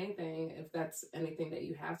care if that's anything that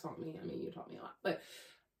you have taught me. I mean, you taught me a lot. But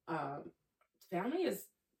family is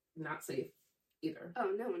not safe either.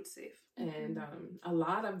 Oh, no one's safe. And a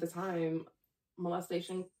lot of the time,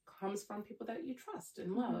 molestation comes from people that you trust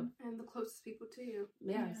and love. And the closest people to you.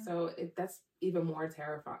 Yeah. So that's even more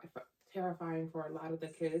terrifying for a lot of the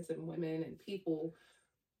kids and women and people,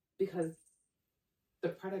 because the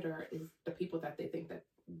predator is the people that they think that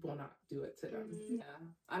will not do it to them. Yeah.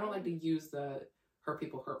 I don't like to use the hurt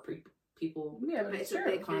people people Yeah, but it's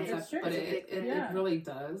true. concept, but it really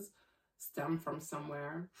does stem from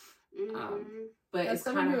somewhere. But as it's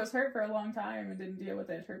someone who was hurt for a long time and didn't deal with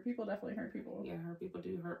it, hurt people definitely hurt people. Yeah, hurt people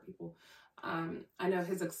do hurt people. I know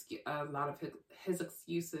a lot of his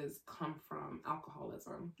excuses come from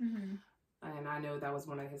alcoholism, and I know that was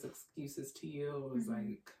one of his excuses to you. It was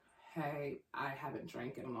like, "Hey, I haven't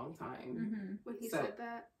drank in a long time." When he said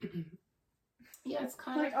that, yeah, it's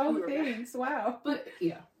kind like, of oh, thanks, wow. But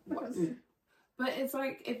yeah, but it's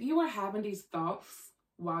like, if you were having these thoughts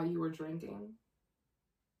while you were drinking,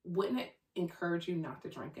 wouldn't it encourage you not to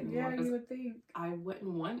drink anymore? Yeah, you would think. I wouldn't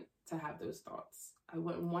want to have those thoughts. I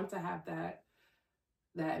wouldn't want to have that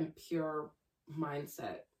impure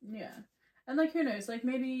mindset. Yeah. And like, who knows? Like,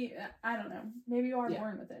 maybe, I don't know. Maybe you are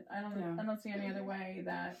born with it. I don't see any other way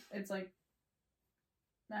that it's like,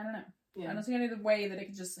 I don't know. Yeah. I don't see any other way that it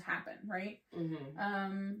could just happen, right?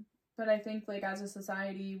 But I think, like, as a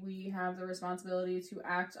society, we have the responsibility to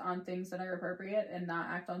act on things that are appropriate and not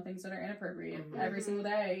act on things that are inappropriate. Every single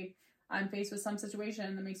day, I'm faced with some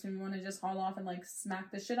situation that makes me want to just haul off and, like, smack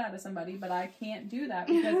the shit out of somebody, but I can't do that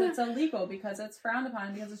because it's illegal, because it's frowned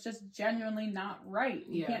upon, because it's just genuinely not right.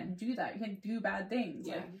 You can't do that. You can't do bad things.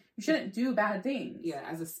 Like, you shouldn't do bad things. Yeah,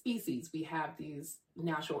 as a species, we have these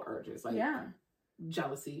natural urges, like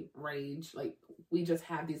jealousy, rage. Like, we just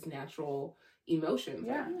have these natural emotions.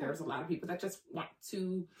 Like, there's a lot of people that just want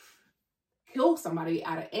to kill somebody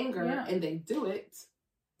out of anger, and they do it.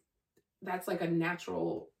 That's like a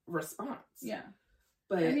natural response. Yeah.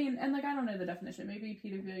 But I mean, and like, I don't know the definition. Maybe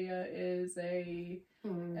pedophilia is a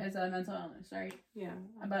mental illness, right? Yeah.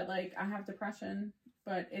 But like, I have depression,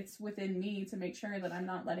 but it's within me to make sure that I'm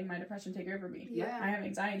not letting my depression take over me. Yeah. I have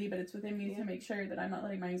anxiety, but it's within me to make sure that I'm not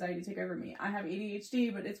letting my anxiety take over me. I have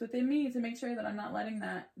ADHD, but it's within me to make sure that I'm not letting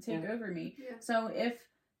that take over me. Yeah. So if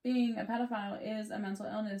being a pedophile is a mental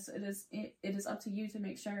illness, it is up to you to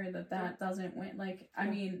make sure that doesn't win. Like, I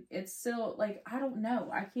mean, it's still, like, I don't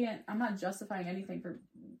know. I'm not justifying anything for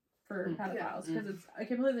pedophiles, because it's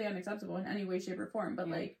completely unacceptable in any way, shape, or form. But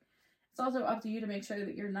like, it's also up to you to make sure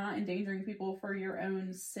that you're not endangering people for your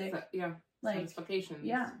own sick, satisfaction.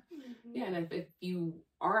 Yeah. Yeah, and if you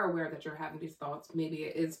are aware that you're having these thoughts, maybe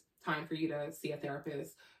it is time for you to see a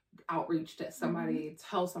therapist, outreach to somebody,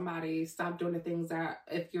 tell somebody, stop doing the things that,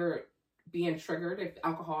 if you're being triggered, if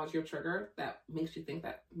alcohol is your trigger, that makes you think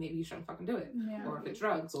that maybe you shouldn't fucking do it. Yeah. Or if it's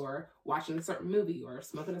drugs, or watching a certain movie, or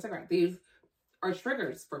smoking a cigarette. These are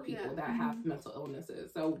triggers for people that have mental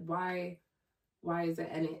illnesses. So why isn't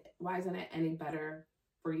it any better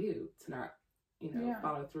for you to not,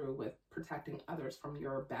 follow through with protecting others from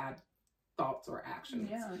your bad thoughts or actions?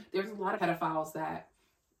 Yeah. There's a lot of pedophiles that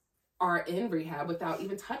are in rehab without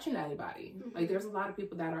even touching anybody. Like, there's a lot of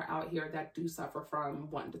people that are out here that do suffer from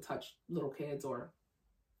wanting to touch little kids or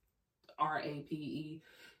rape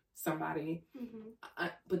somebody,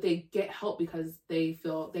 but they get help because they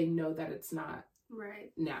know that it's not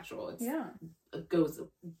natural. It goes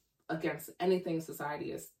against anything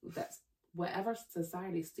society that's whatever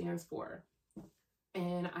society stands for.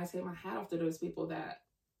 And I take my hat off to those people that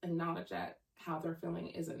acknowledge that how they're feeling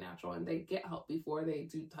isn't natural, and they get help before they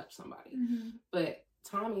do touch somebody. But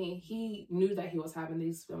Tommy, he knew that he was having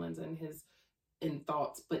these feelings in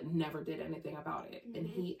thoughts, but never did anything about it. And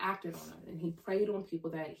he acted on it, and he preyed on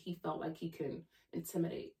people that he felt like he can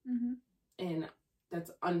intimidate. And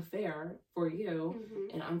that's unfair for you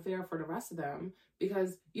and unfair for the rest of them,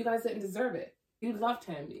 because you guys didn't deserve it. You loved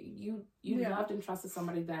him. You loved and trusted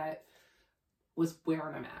somebody that was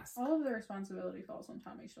wearing a mask. All of the responsibility falls on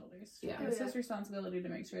Tommy's shoulders. Yeah. It's his responsibility to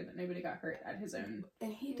make sure that nobody got hurt at his own.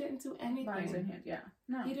 And he didn't do anything. By his own hand,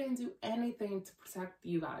 No. He didn't do anything to protect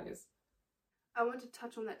you guys. I want to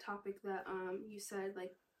touch on that topic that you said,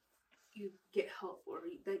 like, you get help, or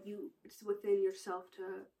that it's within yourself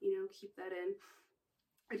to, keep that in.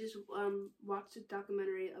 I just watched a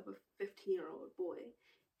documentary of a 15-year-old boy,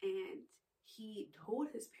 and he told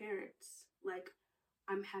his parents, like,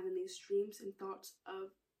 I'm having these dreams and thoughts of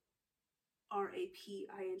raping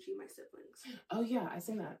my siblings. Oh yeah, I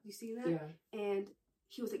seen that. You seen that? Yeah. And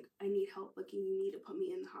he was like, I need help. Like, you need to put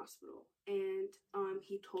me in the hospital. And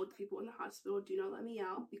he told the people in the hospital, do not let me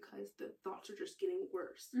out, because the thoughts are just getting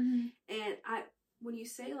worse. And when you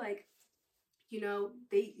say, like,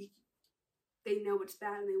 they know it's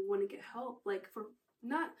bad and they want to get help. Like,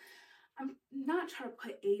 I'm not trying to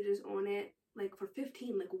put ages on it. Like, for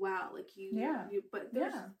 15, like, wow, like, but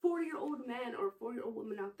there's 40-year-old men or 40-year-old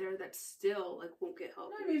women out there that still, like, won't get help.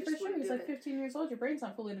 No, I mean, for sure, he's like 15 years old, your brain's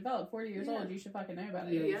not fully developed. 40 years old, you should fucking know about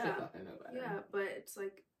it. Yeah, you should fucking know about it. Yeah, but it's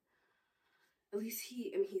like, at least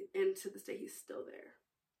and to this day, he's still there.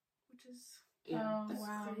 Which is... Yeah. Oh,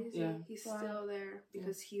 wow. Crazy. Yeah. He's still there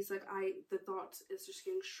because he's like, the thoughts is just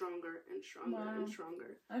getting stronger and stronger and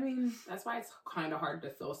stronger. I mean, that's why it's kind of hard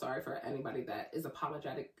to feel sorry for anybody that is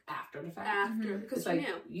apologetic after the fact. Because it's like,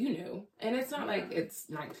 you knew. And it's not like it's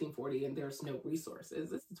 1940 and there's no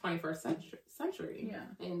resources. It's the 21st century. Yeah.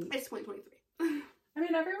 And it's 2023. I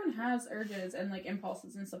mean, everyone has urges and, like,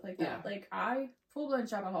 impulses and stuff like that. Like, full-blown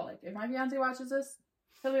shopaholic. If my fiance watches this,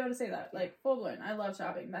 he'll be able to say that. Like, full-blown. I love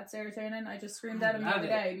shopping. That's serotonin. I just screamed at him the other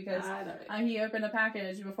day because he opened a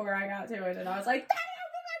package before I got to it, and I was like, Daddy,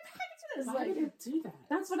 open my packages! Why did you do that?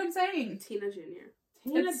 That's what I'm saying. Tina Jr.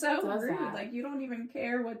 It's so rude. That. Like, you don't even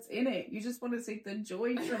care what's in it. You just want to take the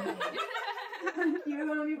joy from it. You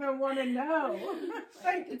don't even want to know.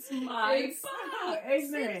 Like, it's my so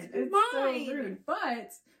ignorant. It's so rude.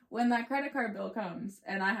 But when that credit card bill comes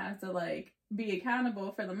and I have to, like, be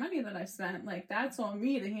accountable for the money that I spent, like, that's on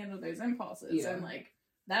me to handle those impulses. And, like,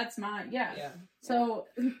 that's my, So,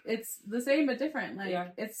 it's the same but different.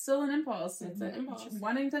 Like, it's still an impulse. It's an impulse.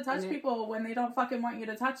 Wanting to touch people when they don't fucking want you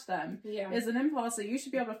to touch them is an impulse that you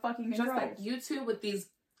should be able to fucking control. Just like you two with these...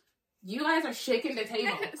 You guys are shaking the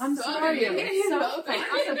table. I'm sorry. It's so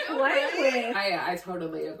fun to play with. I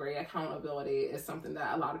totally agree. Accountability is something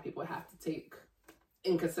that a lot of people have to take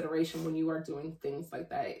in consideration when you are doing things like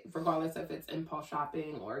that, regardless if it's impulse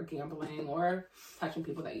shopping or gambling or touching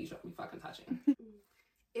people that you shouldn't be fucking touching.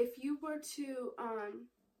 If you were to,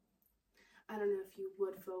 I don't know if you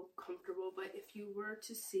would feel comfortable, but if you were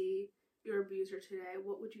to see your abuser today,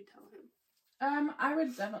 what would you tell him? I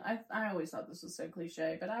would definitely, I always thought this was so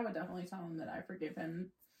cliche, but I would definitely tell him that I forgive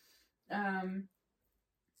him.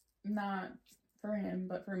 Not for him,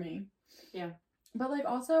 but for me. Yeah. But, like,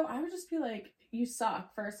 also, I would just be like, you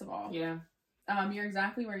suck, first of all. Yeah. You're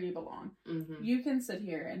exactly where you belong. Mm-hmm. You can sit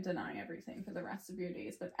here and deny everything for the rest of your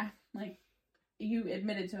days, but, like, you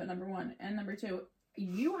admitted to it, number one. And number two,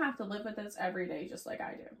 you have to live with this every day just like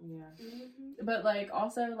I do. Yeah. Mm-hmm. But, like,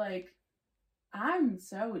 also, like, I'm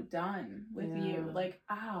so done with you. Like,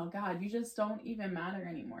 oh, God, you just don't even matter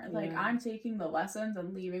anymore. Yeah. Like, I'm taking the lessons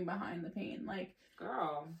and leaving behind the pain. Like,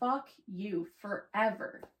 girl, fuck you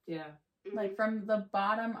forever. Yeah. Like, from the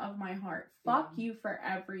bottom of my heart, fuck you for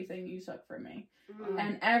everything you took from me.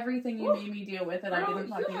 And everything you made me deal with that I didn't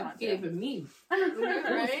fucking want to. Given me.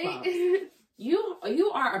 Right?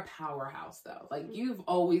 You are a powerhouse, though. Like, you've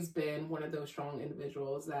always been one of those strong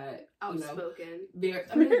individuals that, outspoken. Very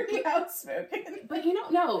outspoken. But,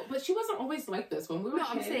 but she wasn't always like this when we were kids.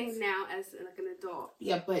 I'm saying now as, like, an adult.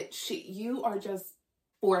 Yeah, but you are just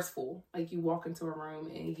forceful. Like, you walk into a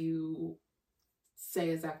room and you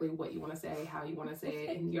say exactly what you want to say, how you want to say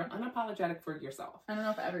it, and you're unapologetic for yourself. I don't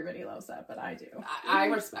know if everybody loves that, but I do. I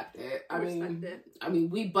respect it. I mean,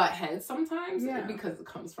 we butt heads sometimes because it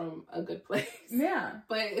comes from a good place. Yeah.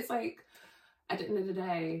 But it's like, at the end of the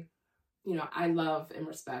day, I love and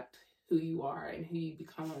respect who you are and who you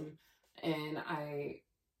become. And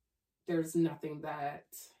there's nothing that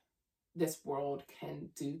this world can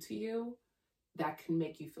do to you that can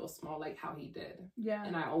make you feel small like how he did. Yeah.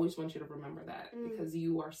 And I always want you to remember that because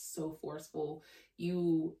you are so forceful.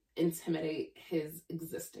 You intimidate his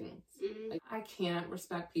existence. Like, I can't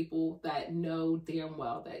respect people that know damn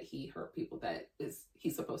well that he hurt people that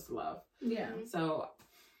he's supposed to love. Yeah. So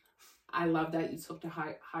I love that you took the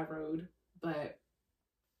high road, but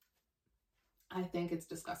I think it's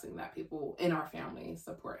disgusting that people in our family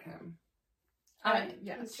support him.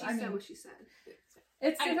 Yes. She said what she said.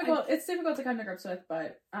 It's difficult. It's difficult to come to grips with,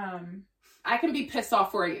 but I can be pissed off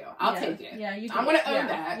for you. I'll take it. Yeah, you. I'm gonna own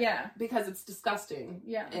that. Yeah, because it's disgusting.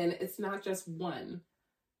 Yeah, and it's not just one,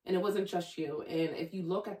 and it wasn't just you. And if you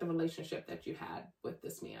look at the relationship that you had with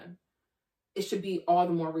this man, it should be all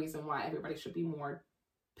the more reason why everybody should be more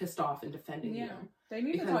pissed off and defending you. They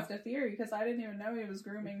need to talk to Theory because I didn't even know he was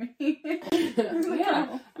grooming me.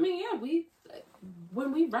 Yeah, I mean,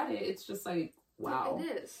 when we read it, it's just like, wow,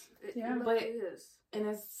 it is. It is. And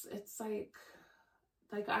it's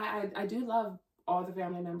like I do love all the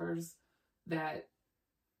family members that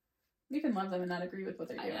you can love them and not agree with what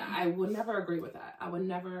they're doing. I would never agree with that. I would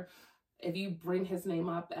never, if you bring his name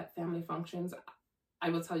up at family functions,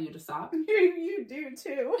 I will tell you to stop. You do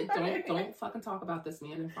too. Don't fucking talk about this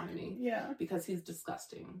man in front of me. Yeah. Because he's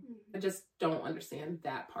disgusting. I just don't understand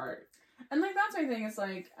that part. And like that's my thing is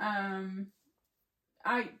like,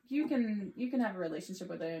 you can have a relationship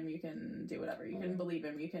with him, you can do whatever, you can believe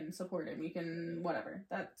him, you can support him, you can whatever.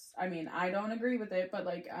 That's, I mean, I don't agree with it, but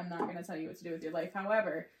like, I'm not gonna tell you what to do with your life.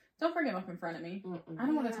 However, don't bring him up in front of me. I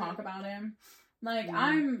don't want to talk about him. Like,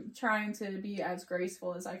 I'm trying to be as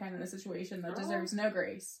graceful as I can in a situation that deserves no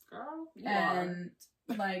grace. Girl, and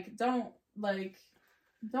like, don't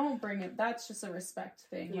bring it. That's just a respect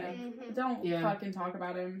thing. Like, don't fucking talk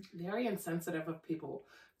about him. Very insensitive of people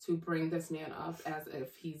to bring this man up as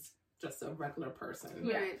if he's just a regular person.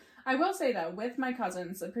 Yeah. Right. I will say though, with my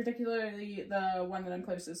cousins, particularly the one that I'm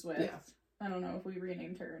closest with, I don't know if we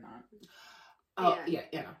renamed her or not. Oh, yeah,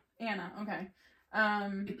 Anna, okay.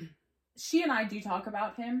 She and I do talk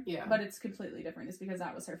about him, but it's completely different. It's because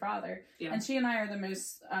that was her father. Yeah. And she and I are the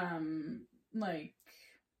most, like,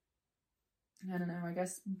 I don't know, I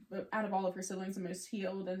guess out of all of her siblings, the most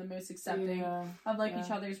healed and the most accepting of like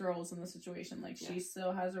each other's roles in the situation. Like, she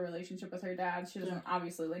still has a relationship with her dad. She doesn't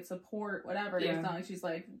obviously like support whatever. It's not like she's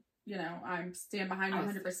like, you know, I'm stand behind you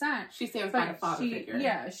 100%. She stands by a father figure.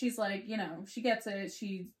 Yeah, she's like, you know, she gets it.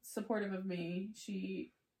 She's supportive of me.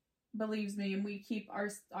 She believes me, and we keep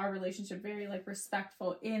our relationship very like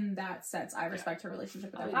respectful in that sense. I respect her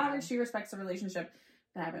relationship with her father. She respects the relationship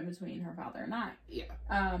that happened between her father and I.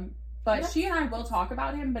 Yeah. But she and I will talk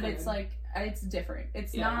about him, but it's like, it's different.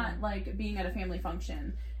 It's not like being at a family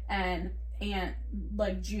function and Aunt,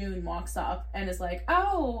 like, June walks up and is like,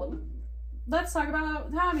 oh, let's talk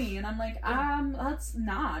about Tommy. And I'm like, let's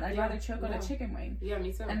not. I'd rather choke on a chicken wing. Yeah,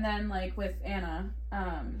 me too. And then, like, with Anna,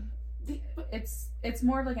 it's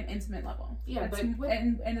more of like an intimate level. Yeah,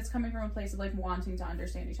 and it's coming from a place of like wanting to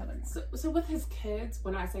understand each other more. So with his kids,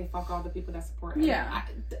 when I say fuck all the people that support him,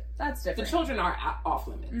 that's different. The children are off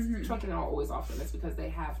limits. Mm-hmm. Children are always off limits because they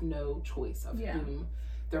have no choice of whom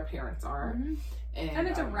their parents are, and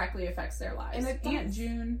it directly affects their lives. And Aunt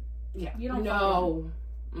June, you don't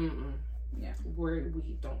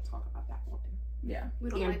we don't talk about that one. Yeah, we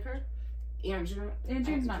don't like her. Aunt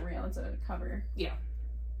June's not real. It's a cover. Yeah.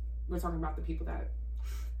 We're talking about the people that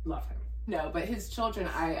love him. No, but his children,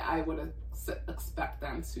 I would expect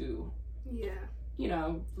them to, you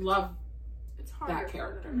know, love that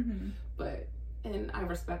character. Mm-hmm. But, and I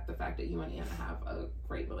respect the fact that you and Anna have a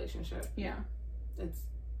great relationship. Yeah.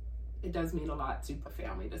 It does mean a lot to a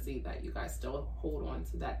family to see that you guys still hold on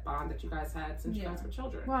to that bond that you guys had since you guys were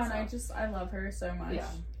children. Well, and I love her so much. Yeah.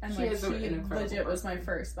 And she legit was my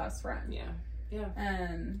first best friend. Yeah. Yeah.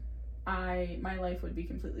 And my life would be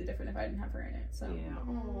completely different if I didn't have her in it. So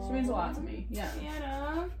she means a lot to me.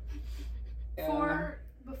 Yeah.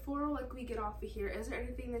 Before like we get off of here, is there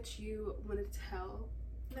anything that you want to tell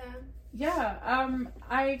them? Yeah.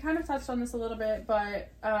 I kind of touched on this a little bit, but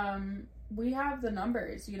we have the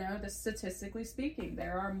numbers. You know, statistically speaking,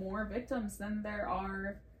 there are more victims than there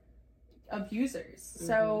are abusers. Mm-hmm.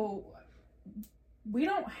 So we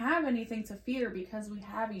don't have anything to fear because we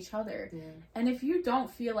have each other. Yeah. And if you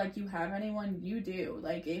don't feel like you have anyone, you do.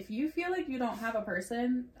 Like, if you feel like you don't have a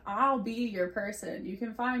person, I'll be your person. You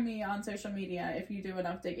can find me on social media if you do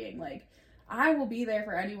enough digging. Like, I will be there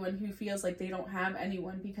for anyone who feels like they don't have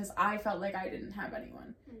anyone because I felt like I didn't have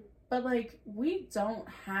anyone. Mm. But, like, we don't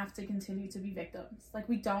have to continue to be victims. Like,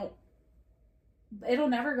 we don't. It'll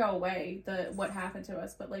never go away, what happened to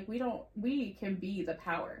us. But, like, we can be the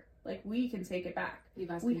power. Like, we can take it back.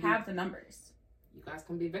 We have the numbers. You guys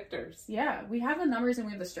can be victors. Yeah, we have the numbers and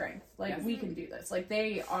we have the strength. Like, we can do this. Like,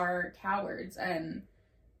 they are cowards and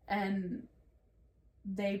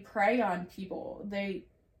they prey on people. They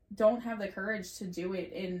don't have the courage to do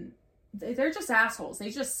it they're just assholes. They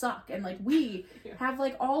just suck. And, like, we have,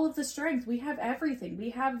 like, all of the strength. We have everything.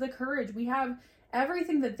 We have the courage. We have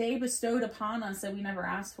everything that they bestowed upon us that we never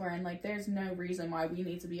asked for. And, like, there's no reason why we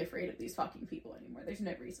need to be afraid of these fucking people anymore. There's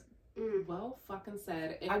no reason. Well fucking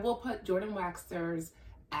said. I will put Jordan Wagster's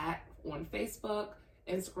on Facebook,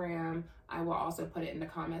 Instagram. I will also put it in the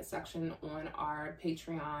comment section on our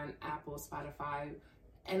Patreon, Apple, Spotify,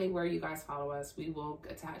 anywhere you guys follow us. We will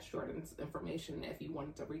attach Jordan's information if you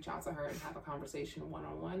wanted to reach out to her and have a conversation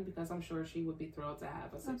one-on-one, because I'm sure she would be thrilled to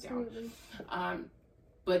have a sit down.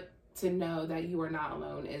 But to know that you are not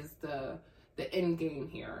alone is the end game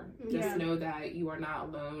here. Just know that you are not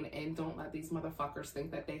alone, and don't let these motherfuckers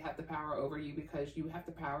think that they have the power over you, because you have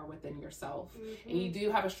the power within yourself. And you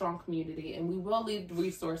do have a strong community, and we will leave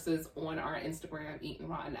resources on our Instagram, Eating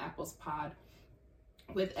Rotten Apples Pod,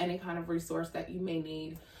 with any kind of resource that you may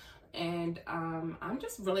need. And I'm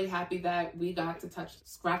just really happy that we got to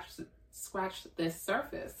scratch this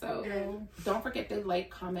surface. So don't forget to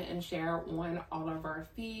like, comment, and share on all of our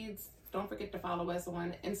feeds. Don't forget to follow us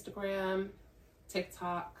on Instagram,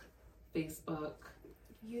 TikTok, Facebook,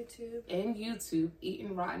 YouTube,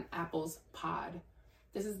 Eating Rotten Apples Pod.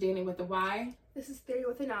 This is Danny with the Y. This is Theory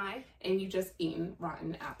with an I. And you just eaten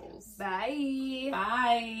rotten apples. Bye.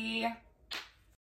 Bye.